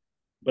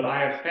 But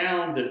I have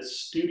found that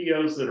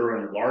studios that are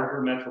in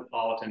larger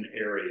metropolitan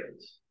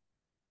areas,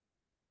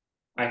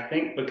 I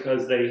think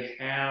because they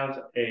have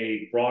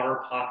a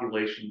broader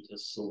population to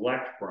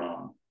select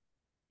from,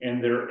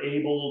 and they're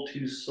able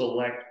to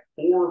select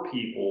for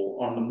people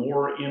on the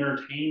more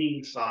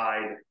entertaining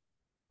side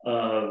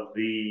of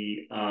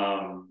the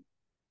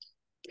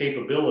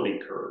capability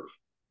curve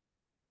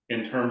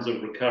in terms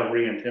of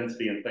recovery,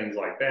 intensity, and things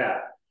like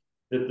that,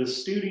 that the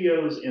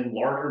studios in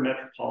larger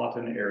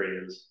metropolitan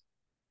areas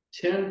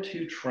tend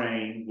to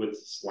train with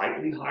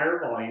slightly higher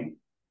volume.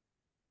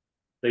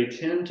 They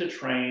tend to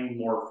train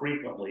more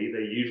frequently.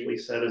 They usually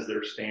set as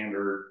their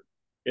standard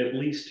at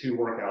least 2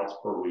 workouts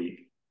per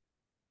week.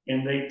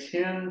 And they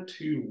tend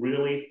to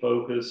really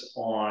focus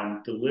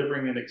on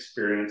delivering an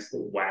experience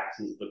that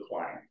waxes the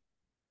client.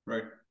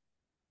 Right.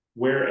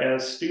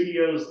 Whereas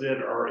studios that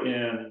are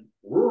in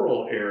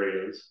rural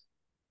areas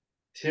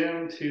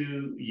tend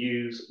to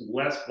use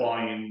less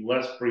volume,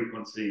 less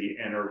frequency,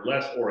 and are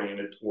less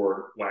oriented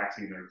toward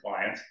waxing their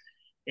clients.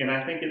 And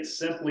I think it's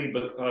simply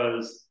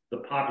because the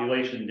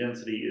population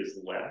density is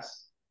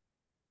less.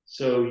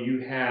 So you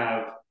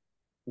have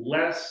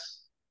less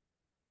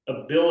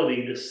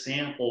ability to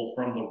sample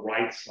from the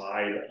right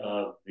side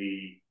of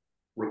the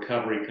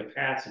recovery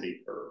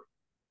capacity curve.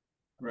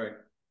 Right.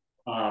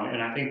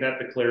 And I think that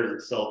declares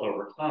itself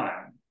over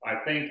time. I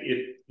think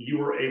if you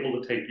were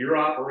able to take your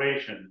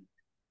operation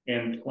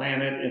and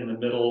plan it in the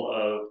middle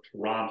of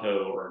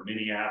Toronto or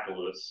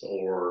Minneapolis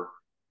or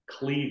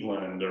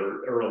Cleveland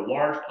or a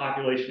large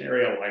population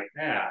area like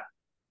that,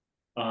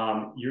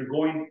 you're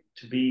going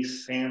to be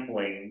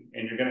sampling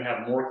and you're going to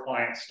have more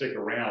clients stick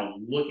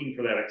around looking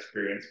for that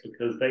experience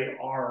because they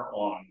are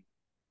on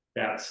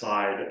that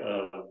side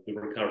of the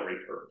recovery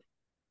curve.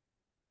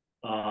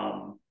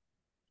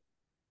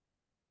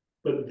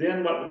 But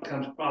then what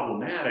becomes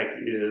problematic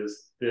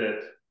is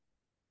that,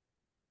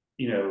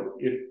 you know,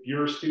 if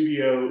your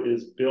studio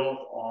is built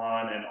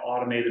on an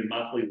automated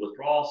monthly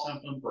withdrawal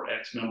symptom for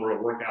X number of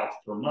workouts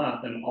per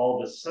month, and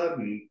all of a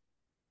sudden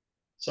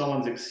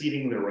someone's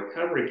exceeding their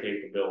recovery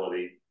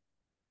capability,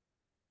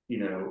 you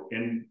know,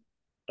 and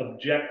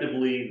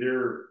objectively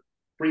their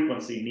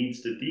frequency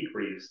needs to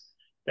decrease,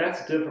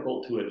 that's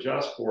difficult to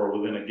adjust for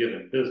within a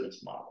given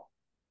business model.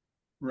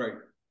 Right.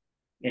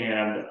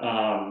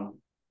 And,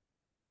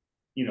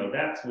 you know,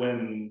 that's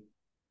when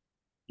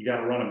you got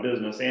to run a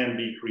business and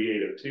be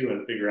creative too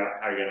and figure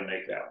out how you're going to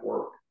make that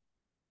work.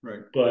 Right.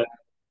 But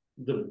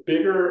the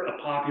bigger a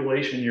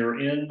population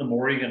you're in, the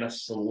more you're going to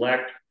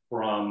select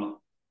from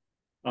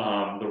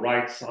the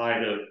right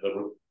side of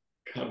the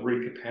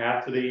recovery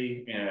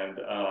capacity and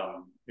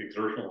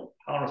exertional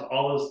tolerance,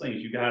 all those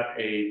things.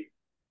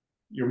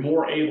 You're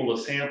more able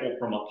to sample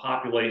from a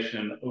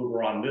population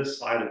over on this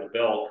side of the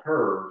bell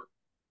curve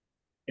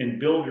and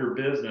build your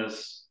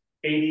business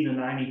 80 to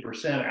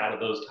 90% out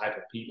of those type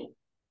of people.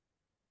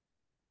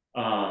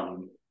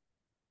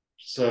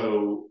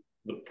 So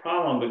the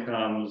problem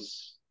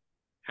becomes,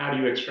 how do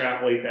you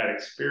extrapolate that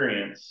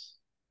experience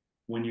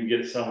when you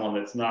get someone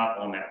that's not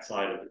on that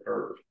side of the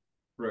curve?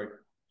 Right,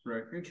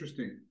 right.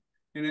 Interesting.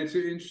 And it's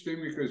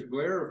interesting because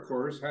Blair, of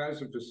course,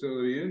 has a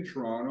facility in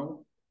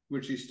Toronto,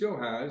 which he still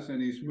has,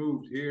 and he's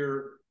moved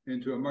here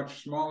into a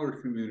much smaller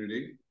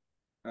community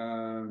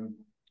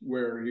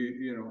where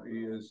he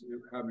is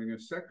having a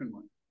second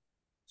one.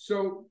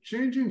 So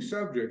changing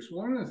subjects,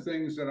 one of the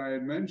things that I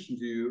had mentioned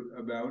to you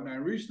about, and I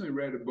recently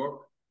read a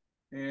book,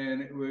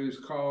 and it was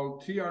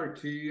called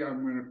TRT.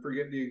 I'm going to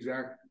forget the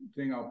exact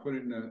thing. I'll put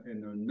it in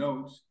the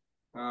notes.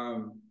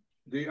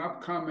 The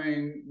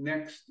upcoming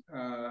next,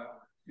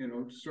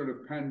 sort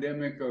of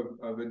pandemic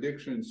of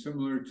addiction,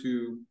 similar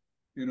to,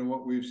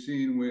 what we've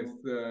seen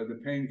with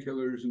the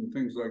painkillers and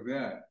things like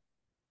that.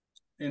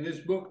 And this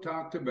book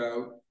talked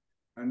about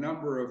a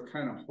number of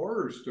kind of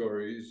horror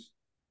stories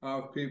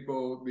of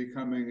people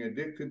becoming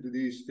addicted to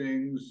these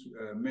things,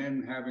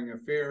 men having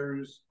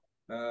affairs,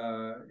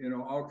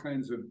 all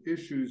kinds of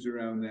issues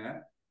around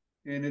that.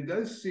 And it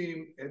does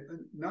seem,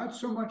 not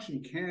so much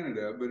in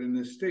Canada, but in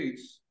the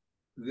States,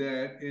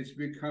 that it's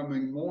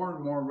becoming more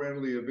and more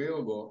readily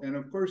available. And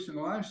of course, in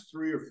the last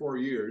 3 or 4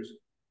 years,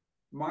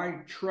 my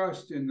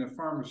trust in the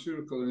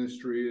pharmaceutical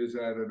industry is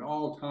at an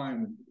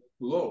all-time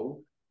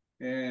low,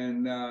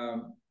 and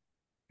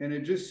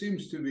it just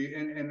seems to be,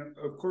 and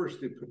of course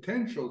the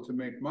potential to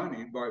make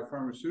money by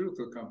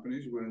pharmaceutical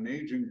companies with an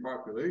aging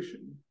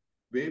population,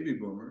 baby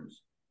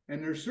boomers,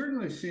 and there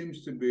certainly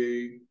seems to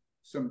be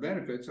some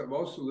benefits. I've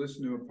also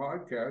listened to a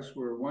podcast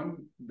where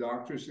one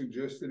doctor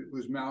suggested it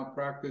was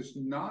malpractice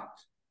not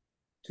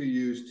to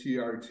use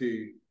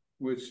TRT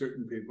with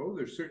certain people.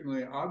 There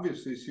certainly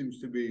obviously seems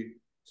to be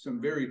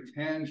some very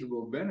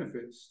tangible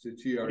benefits to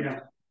TRT. Yeah.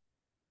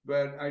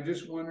 But I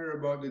just wonder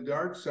about the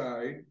dark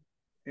side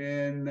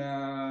and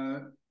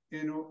how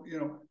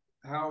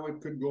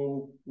it could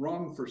go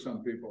wrong for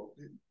some people.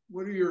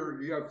 What are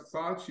you have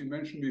thoughts? You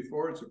mentioned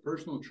before it's a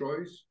personal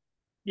choice.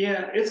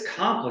 Yeah, it's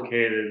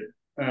complicated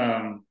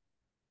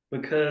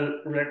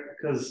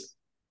because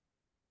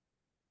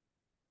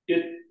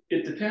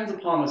it depends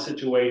upon the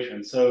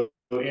situation. So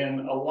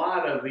in a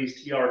lot of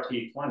these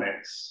TRT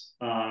clinics,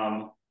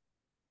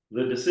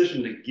 the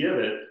decision to give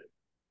it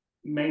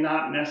may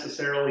not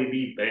necessarily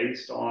be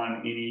based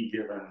on any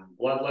given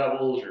blood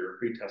levels or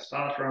free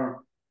testosterone.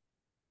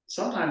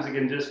 Sometimes it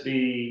can just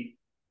be,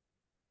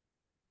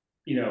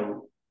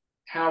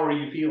 how are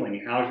you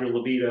feeling? How's your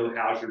libido?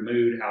 How's your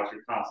mood? How's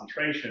your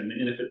concentration?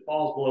 And if it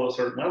falls below a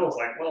certain level, it's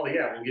like, well,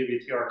 yeah, we'll give you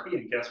TRT.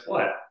 And guess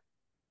what?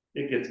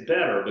 It gets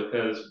better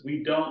because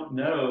we don't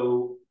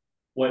know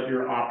what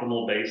your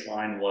optimal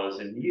baseline was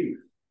in youth.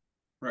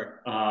 Right.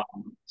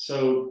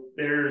 So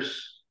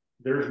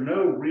there's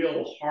no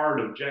real hard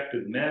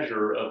objective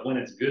measure of when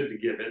it's good to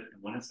give it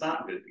and when it's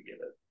not good to give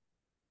it.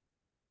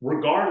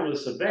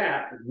 Regardless of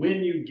that,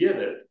 when you give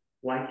it,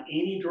 like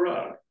any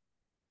drug,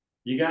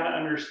 you got to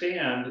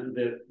understand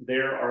that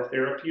there are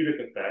therapeutic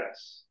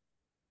effects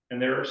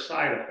and there are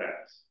side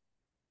effects.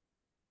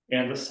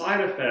 And the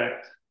side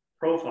effect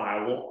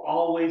profile will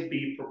always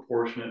be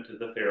proportionate to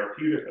the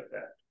therapeutic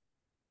effect,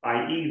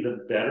 i.e.,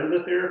 the better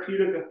the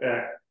therapeutic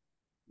effect,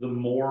 the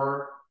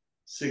more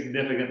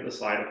significant the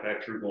side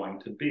effects are going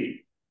to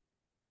be.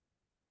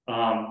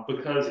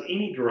 Because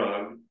any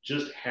drug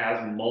just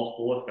has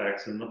multiple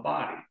effects in the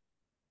body.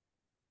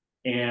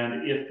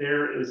 And if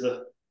there is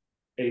a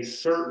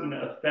certain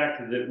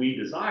effect that we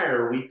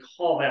desire, we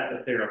call that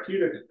the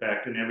therapeutic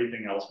effect, and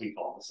everything else we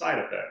call the side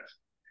effects.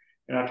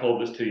 And I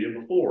told this to you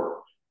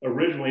before.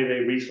 Originally,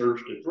 they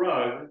researched a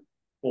drug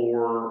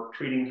for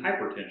treating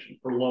hypertension,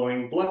 for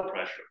lowering blood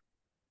pressure.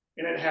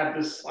 And it had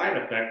this side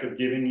effect of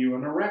giving you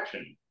an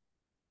erection.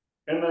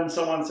 And then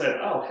someone said,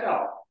 oh,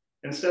 hell,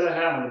 instead of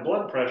having a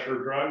blood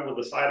pressure drug with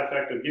the side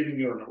effect of giving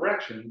you an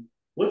erection,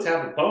 let's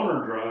have a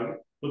boner drug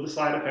with the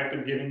side effect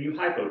of giving you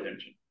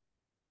hypotension.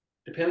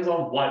 Depends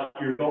on what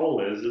your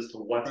goal is as to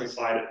what's a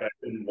side effect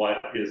and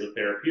what is a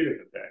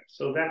therapeutic effect.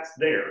 So that's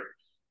there.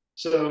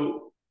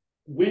 So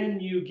when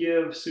you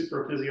give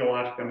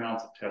supraphysiologic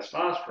amounts of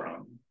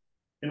testosterone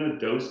in a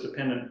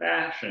dose-dependent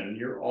fashion,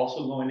 you're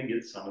also going to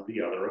get some of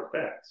the other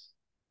effects.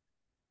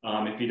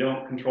 If you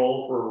don't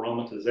control for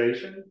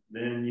aromatization,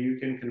 then you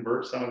can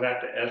convert some of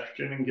that to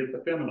estrogen and get the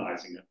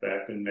feminizing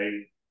effect and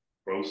may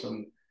grow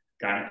some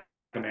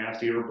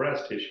gynecomastia or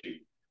breast tissue.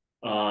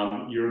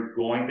 You're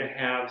going to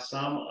have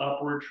some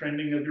upward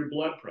trending of your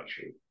blood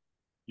pressure.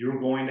 You're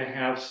going to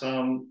have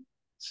some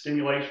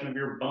stimulation of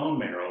your bone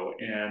marrow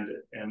and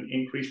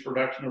increased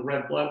production of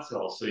red blood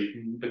cells. So you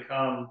can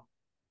become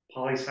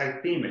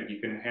polycythemic. You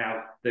can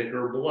have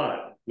thicker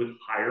blood with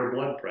higher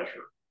blood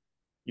pressure.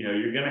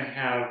 You're going to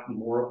have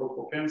more of a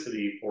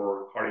propensity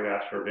for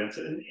cardiovascular events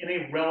in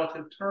a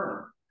relative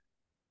term.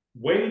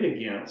 Weighed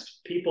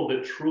against people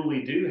that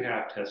truly do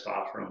have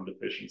testosterone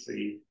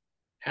deficiency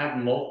have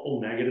multiple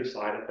negative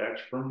side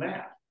effects from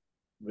that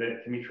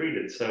can be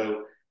treated.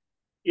 So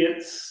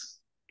it's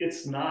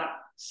not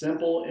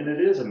simple, and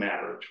it is a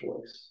matter of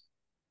choice.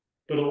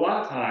 But a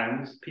lot of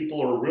times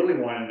people are really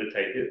wanting to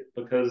take it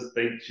because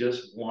they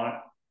just want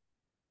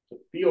to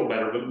feel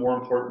better, but more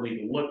importantly,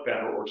 to look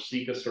better or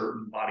seek a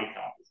certain body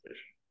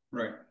composition.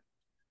 Right.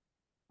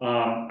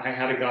 I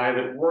had a guy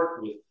that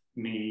worked with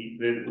me,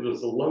 that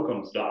was a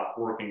locums doc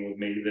working with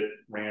me that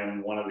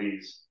ran one of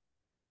these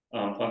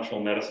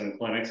functional medicine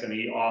clinics, and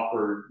he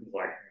offered,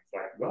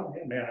 well,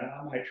 yeah, man,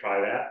 I might try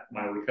that.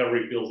 My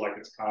recovery feels like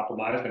it's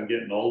compromised. I'm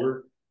getting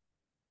older.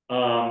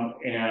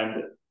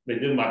 And they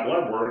did my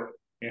blood work,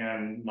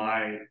 and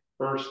my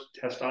first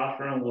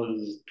testosterone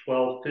was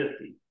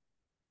 1250.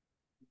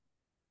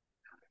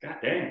 God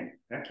dang,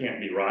 that can't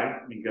be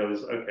right. And he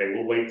goes, okay,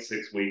 we'll wait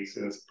 6 weeks,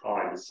 and it's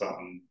probably just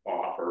something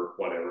off or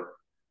whatever.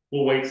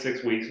 We'll wait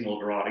 6 weeks and we'll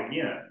draw it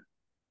again.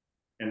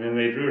 And then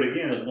they drew it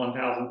again at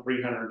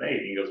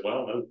 1,308. He goes,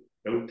 well,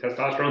 no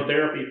testosterone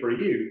therapy for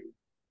you.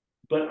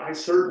 But I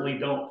certainly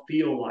don't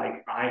feel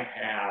like I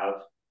have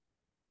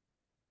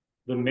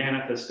the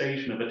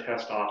manifestation of a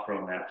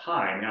testosterone that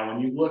high. Now,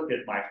 when you look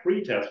at my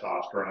free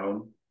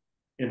testosterone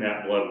in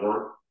that blood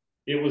work,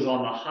 it was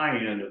on the high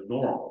end of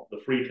normal,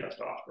 the free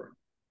testosterone.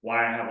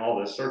 Why I have all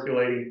this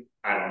circulating,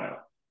 I don't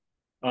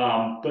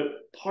know. But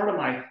part of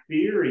my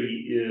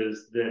theory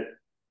is that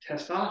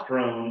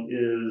testosterone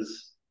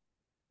is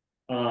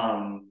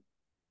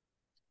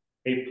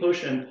a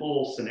push and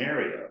pull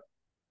scenario.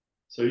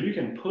 So you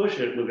can push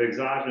it with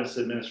exogenous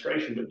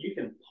administration, but you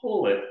can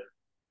pull it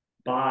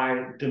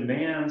by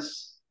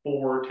demands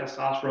for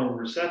testosterone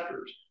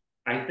receptors.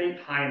 I think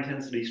high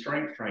intensity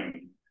strength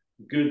training,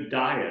 good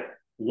diet,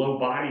 low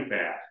body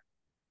fat,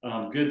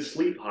 good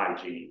sleep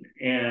hygiene,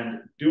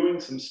 and doing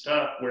some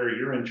stuff where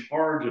you're in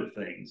charge of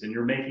things and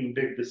you're making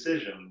big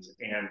decisions,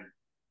 and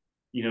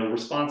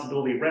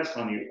responsibility rests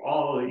on you.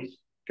 All of these,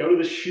 go to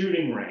the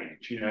shooting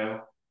range,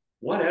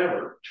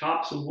 whatever,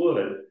 chop some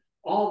wood.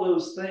 All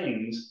those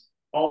things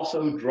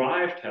also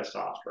drive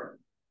testosterone,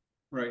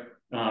 Right.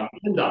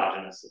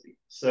 endogenously.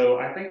 So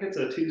I think it's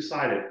a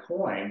two-sided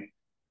coin.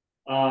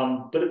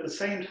 But at the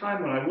same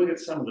time, when I look at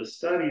some of the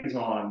studies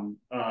on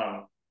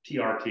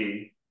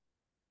TRT,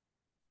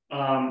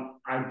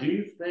 I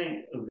do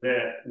think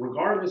that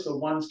regardless of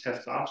one's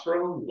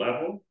testosterone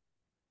level,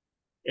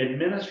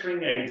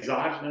 administering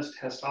exogenous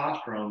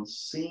testosterone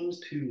seems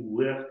to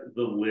lift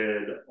the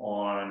lid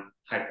on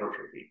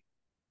hypertrophy.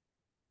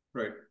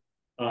 Right.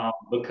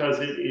 Because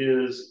it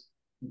is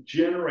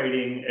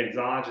generating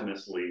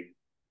exogenously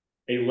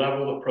a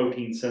level of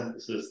protein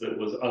synthesis that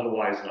was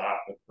otherwise not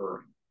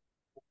occurring.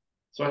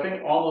 So I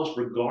think almost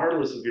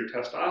regardless of your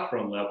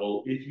testosterone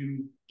level, if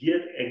you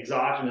get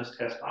exogenous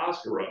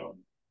testosterone,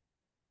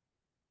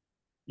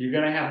 you're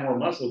going to have more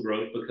muscle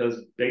growth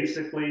because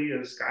basically,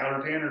 as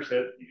Skylar Tanner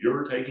said,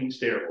 you're taking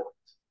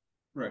steroids.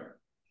 Right.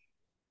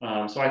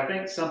 So I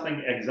think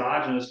something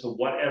exogenous to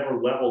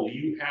whatever level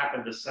you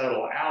happen to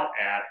settle out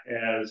at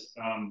as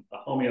a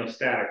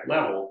homeostatic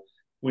level,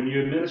 when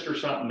you administer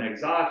something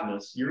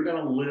exogenous, you're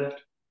going to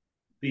lift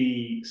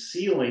the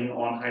ceiling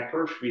on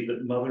hypertrophy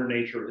that Mother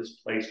Nature has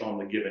placed on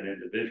the given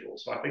individual.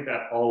 So I think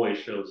that always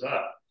shows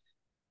up.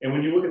 And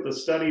when you look at the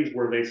studies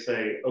where they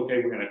say,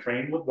 okay, we're going to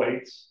train with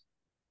weights,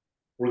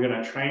 we're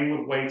going to train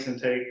with weights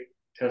and take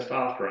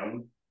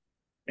testosterone,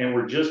 and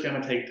we're just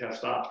going to take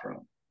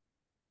testosterone.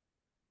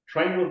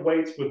 Train with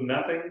weights with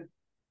nothing,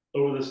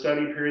 over the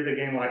study period, they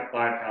gain like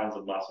 5 pounds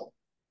of muscle.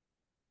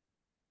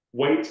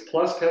 Weights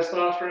plus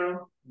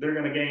testosterone, they're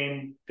going to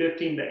gain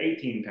 15 to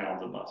 18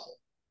 pounds of muscle.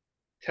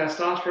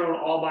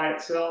 Testosterone all by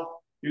itself,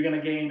 you're going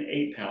to gain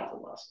 8 pounds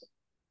of muscle.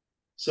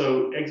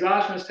 So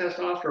exogenous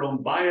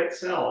testosterone by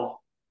itself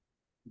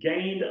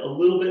gained a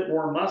little bit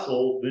more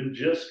muscle than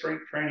just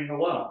strength training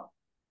alone.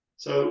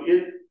 So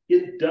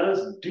it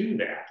does do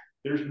that.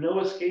 There's no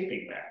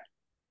escaping that.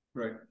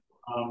 Right.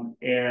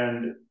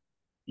 And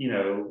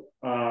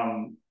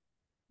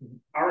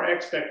our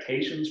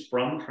expectations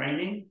from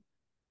training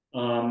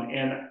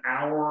and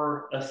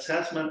our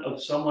assessment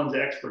of someone's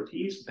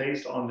expertise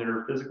based on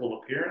their physical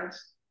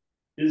appearance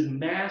is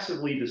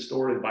massively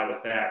distorted by the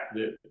fact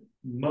that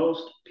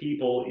most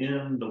people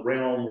in the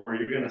realm where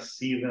you're going to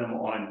see them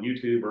on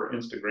YouTube or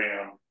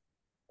Instagram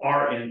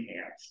are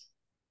enhanced.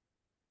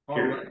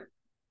 Right.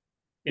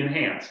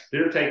 Enhanced.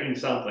 They're taking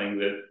something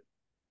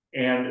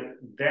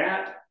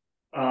that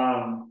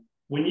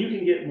when you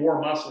can get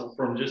more muscle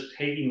from just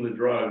taking the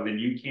drug than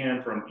you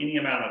can from any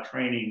amount of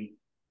training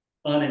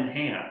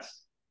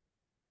unenhanced,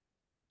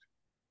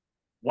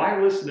 why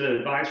listen to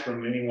advice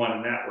from anyone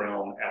in that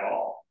realm at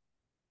all?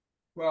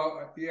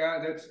 Well, yeah,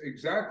 that's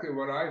exactly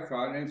what I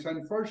thought. And it's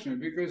unfortunate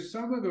because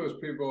some of those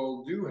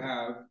people do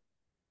have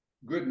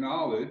good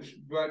knowledge.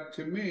 But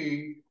to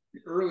me,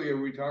 earlier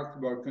we talked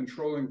about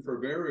controlling for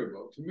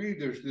variable. To me,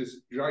 there's this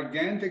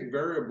gigantic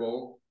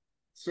variable,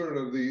 sort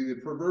of the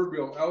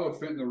proverbial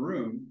elephant in the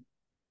room,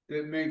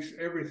 that makes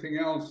everything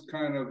else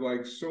kind of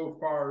like so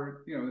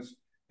far,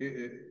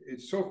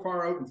 it's so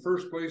far out in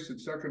first place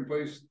that second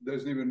place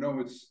doesn't even know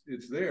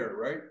it's there,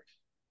 right?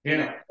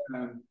 Yeah.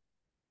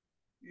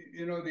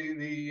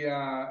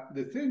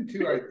 The thing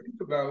too, I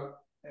think about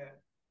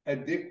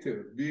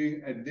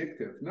being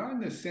addictive, not in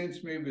the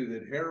sense maybe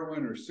that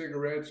heroin or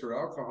cigarettes or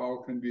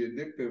alcohol can be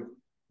addictive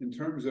in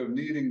terms of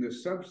needing the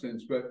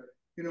substance, but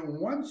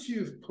once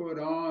you've put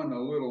on a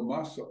little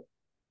muscle,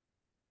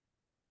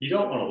 you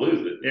don't want to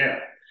lose it. Yeah.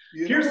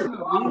 Here's the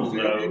problem,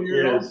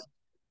 though, is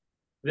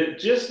that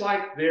just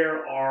like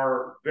there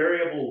are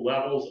variable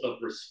levels of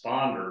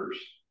responders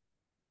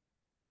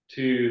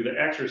to the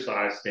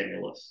exercise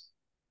stimulus,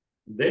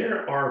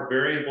 there are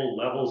variable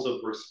levels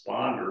of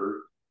responder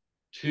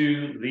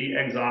to the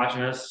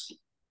exogenous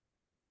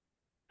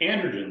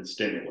androgen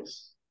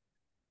stimulus.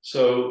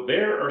 So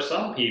there are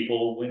some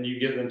people, when you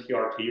give them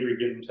TRT or you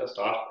give them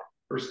testosterone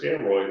or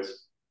steroids,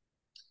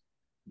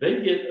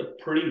 they get a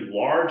pretty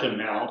large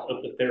amount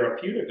of the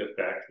therapeutic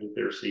effect that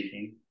they're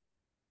seeking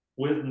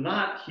with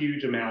not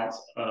huge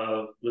amounts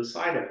of the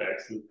side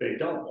effects that they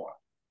don't want.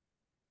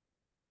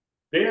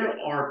 There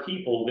are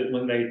people that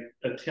when they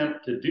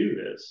attempt to do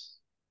this,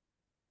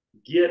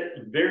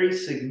 get very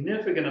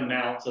significant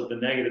amounts of the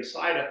negative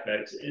side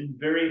effects and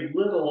very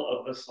little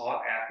of the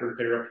sought after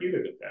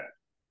therapeutic effect.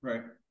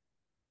 Right.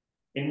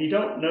 And you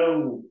don't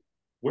know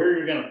where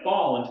you're going to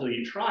fall until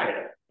you try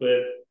it.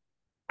 But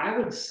I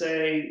would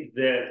say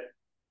that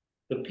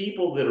the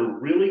people that are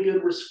really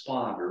good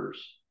responders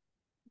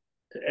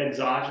to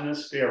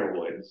exogenous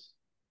steroids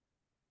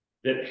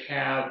that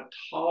have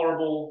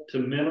tolerable to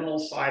minimal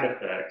side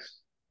effects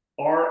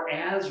are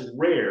as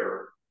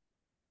rare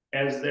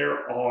as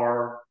there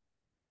are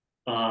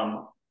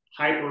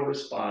hyper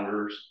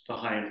responders to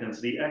high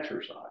intensity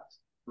exercise.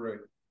 Right.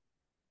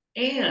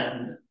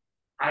 And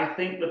I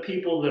think the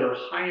people that are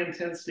high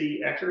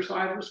intensity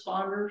exercise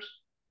responders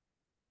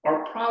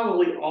are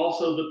probably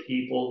also the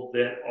people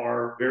that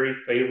are very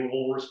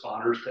favorable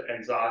responders to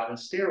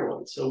exogenous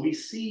steroids. So we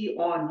see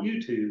on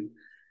YouTube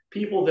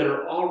people that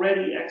are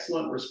already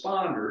excellent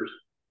responders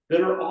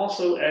that are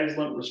also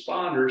excellent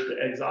responders to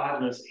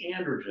exogenous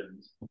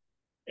androgens.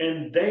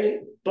 And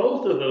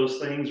both of those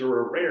things are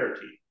a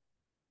rarity.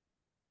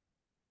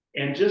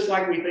 And just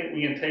like we think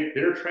we can take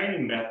their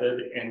training method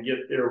and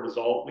get their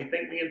result, we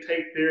think we can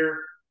take their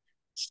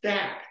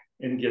stack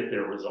and get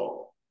their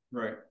result.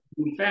 Right.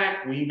 In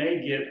fact, we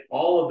may get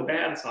all of the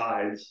bad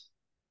sides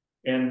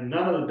and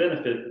none of the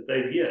benefit that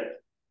they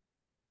get.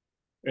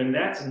 And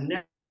that's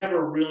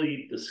never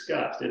really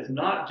discussed. It's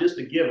not just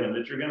a given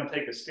that you're going to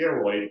take a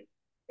steroid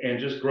and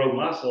just grow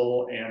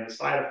muscle and the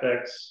side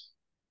effects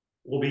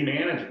will be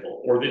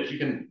manageable, or that you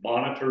can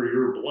monitor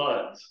your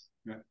bloods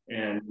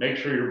and make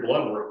sure your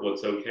blood work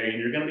looks okay and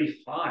you're going to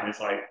be fine. It's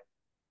like,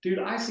 dude,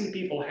 I see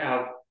people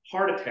have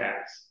heart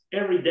attacks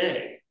every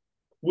day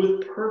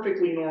with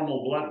perfectly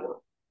normal blood work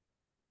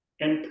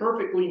and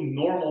perfectly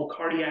normal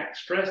cardiac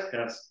stress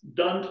tests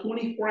done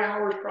 24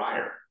 hours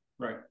prior.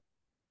 Right.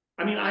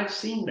 I mean, I've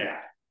seen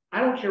that.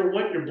 I don't care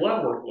what your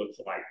blood work looks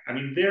like. I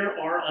mean, there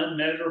are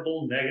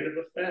unmeasurable negative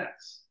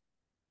effects.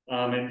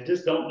 And you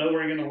just don't know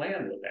where you're going to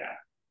land with that.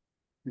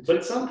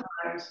 But sometimes,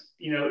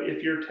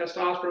 if your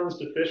testosterone is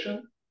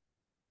deficient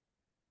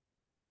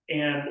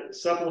and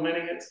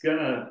supplementing it's going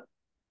to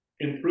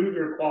improve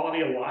your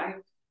quality of life,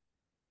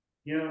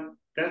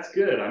 that's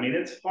good. I mean,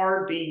 it's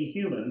hard being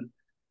human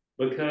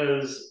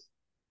because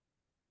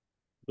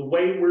the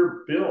way we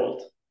are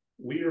built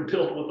with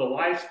a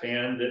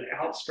lifespan that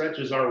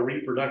outstretches our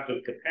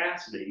reproductive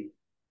capacity.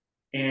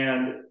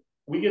 And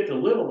we get to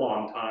live a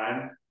long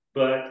time,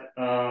 but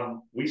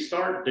we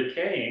start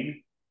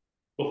decaying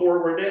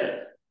before we're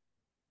dead.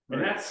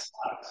 And that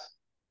sucks.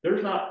 I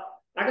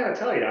got to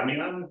tell you, I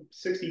mean, I'm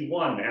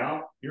 61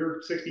 now.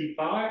 You're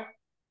 65?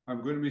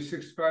 I'm going to be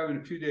 65 in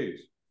a few days.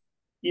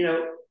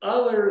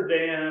 Other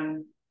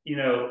than,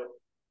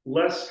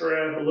 less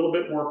stress, a little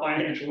bit more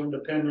financial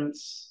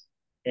independence,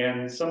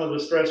 and some of the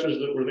stressors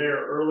that were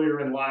there earlier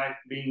in life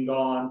being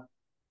gone,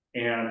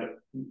 and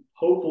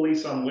hopefully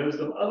some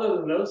wisdom, other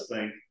than those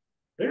things,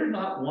 there's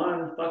not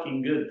one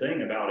fucking good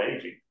thing about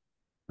aging.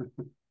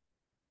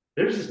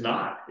 There's just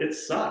not. It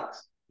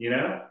sucks,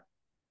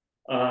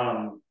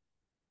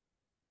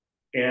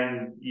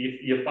 and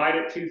you fight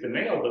it tooth and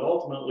nail, but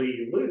ultimately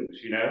you lose,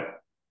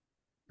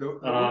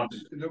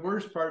 The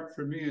worst part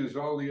for me is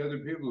all the other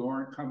people who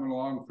aren't coming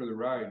along for the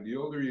ride. The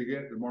older you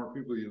get, the more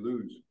people you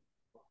lose.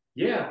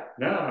 Yeah,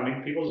 no, I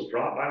mean, people just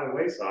drop by the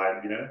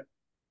wayside, and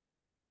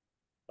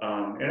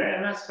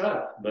that's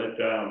tough, but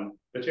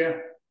yeah,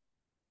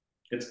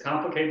 it's a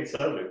complicated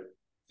subject.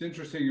 It's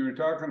interesting. You were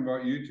talking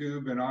about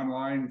YouTube and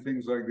online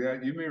things like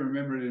that. You may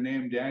remember the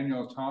name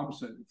Daniel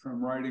Thompson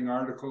from writing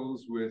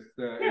articles with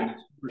I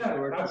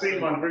see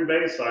him on Green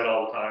Bay's site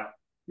all the time.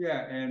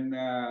 Yeah, and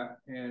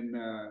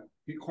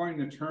he coined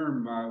the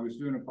term. I was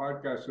doing a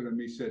podcast with him.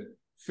 He said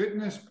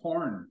fitness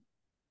porn,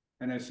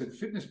 and I said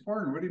fitness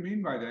porn. What do you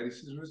mean by that? He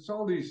says it's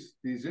all these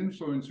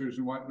influencers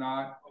and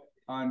whatnot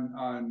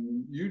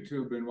on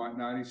YouTube and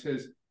whatnot. He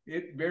says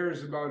it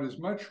bears about as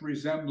much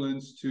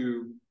resemblance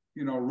to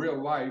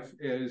real life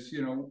as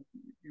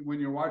when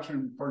you're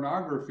watching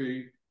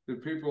pornography.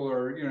 That people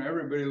are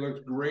everybody looks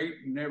great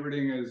and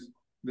everything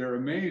they're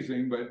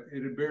amazing, but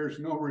it bears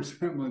no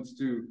resemblance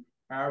to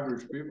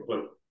average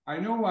people. I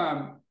know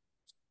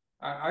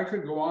I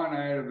could go on.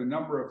 I have a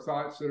number of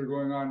thoughts that are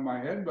going on in my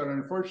head, but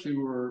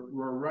unfortunately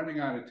we're running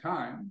out of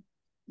time.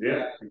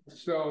 Yeah.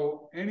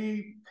 So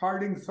any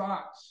parting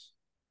thoughts?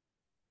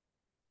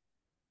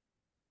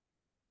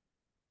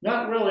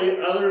 Not really,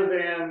 other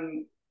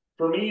than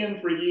for me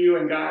and for you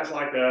and guys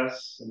like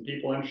us and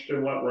people interested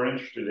in what we're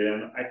interested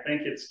in, I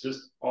think it's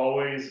just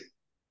always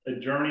a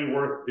journey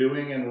worth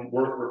doing and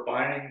worth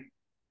refining.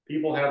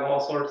 People have all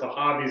sorts of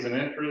hobbies and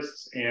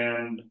interests,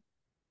 and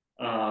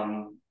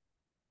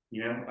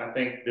I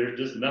think there's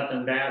just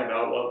nothing bad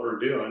about what we're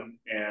doing,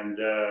 and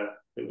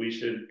that we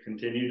should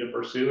continue to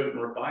pursue it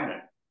and refine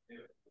it.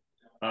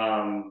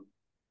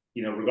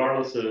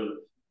 Regardless of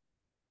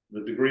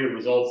the degree of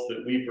results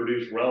that we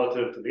produce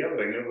relative to the other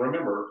thing. And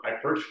remember,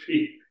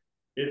 hypertrophy,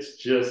 it's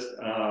just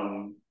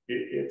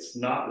it's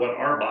not what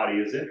our body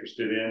is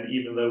interested in,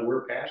 even though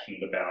we're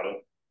passionate about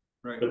it.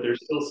 Right. But there's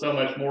still so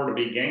much more to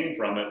be gained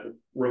from it.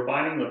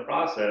 Refining the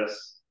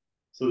process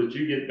so that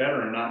you get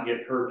better and not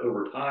get hurt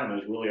over time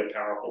is really a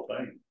powerful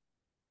thing.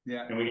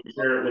 Yeah. And we can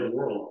share it with the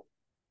world.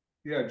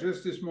 Yeah,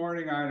 just this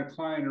morning I had a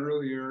client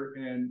earlier,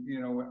 and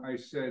I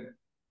said,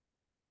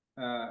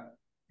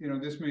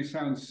 this may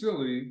sound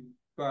silly,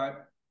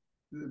 but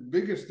the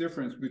biggest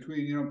difference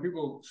between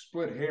people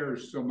split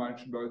hairs so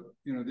much about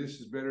this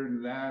is better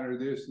than that or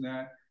this and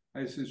that.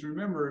 I says,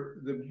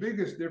 remember, the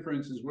biggest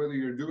difference is whether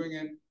you're doing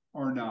it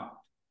or not.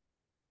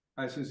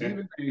 I says,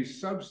 even a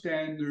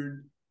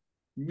substandard,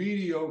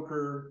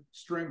 mediocre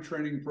strength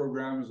training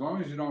program, as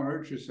long as you don't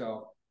hurt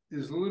yourself,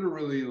 is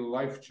literally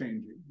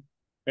life-changing.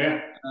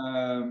 Yeah.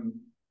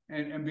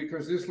 And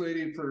because this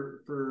lady,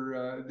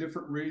 for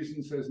different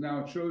reasons, has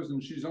now chosen,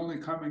 she's only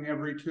coming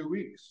every 2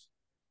 weeks.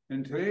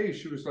 And today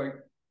she was like,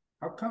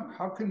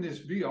 how can this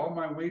be? All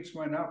my weights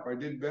went up. I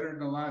did better than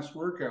the last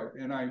workout.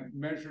 And I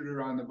measured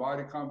her on the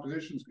body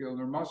composition scale, and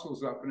her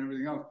muscles up and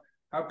everything else.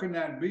 How can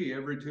that be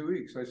every 2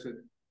 weeks? I said,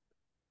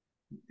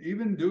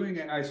 even doing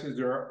it, I said,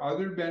 there are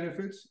other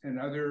benefits and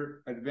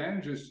other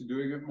advantages to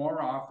doing it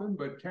more often,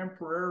 but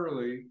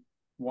temporarily,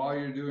 while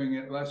you're doing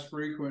it less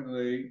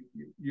frequently,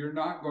 you're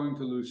not going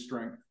to lose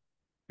strength,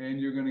 and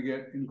you're going to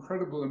get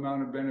incredible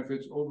amount of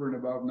benefits over and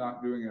above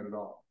not doing it at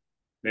all.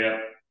 Yeah.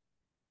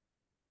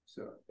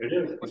 So it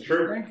is. It's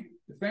true.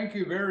 Thank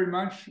you very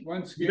much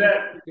once again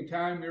for the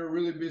time. You're a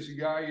really busy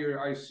guy.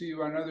 I see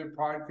you on other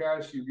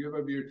podcasts. You give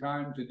up your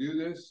time to do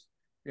this,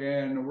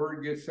 and the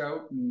word gets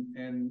out.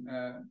 And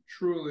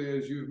truly,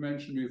 as you've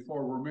mentioned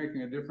before, we're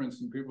making a difference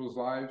in people's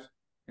lives,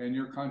 and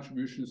your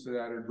contributions to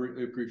that are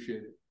greatly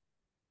appreciated.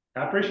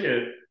 I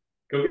appreciate it.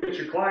 Go get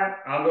your client.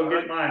 I'll go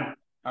get mine.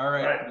 All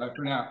right. Bye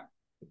for now.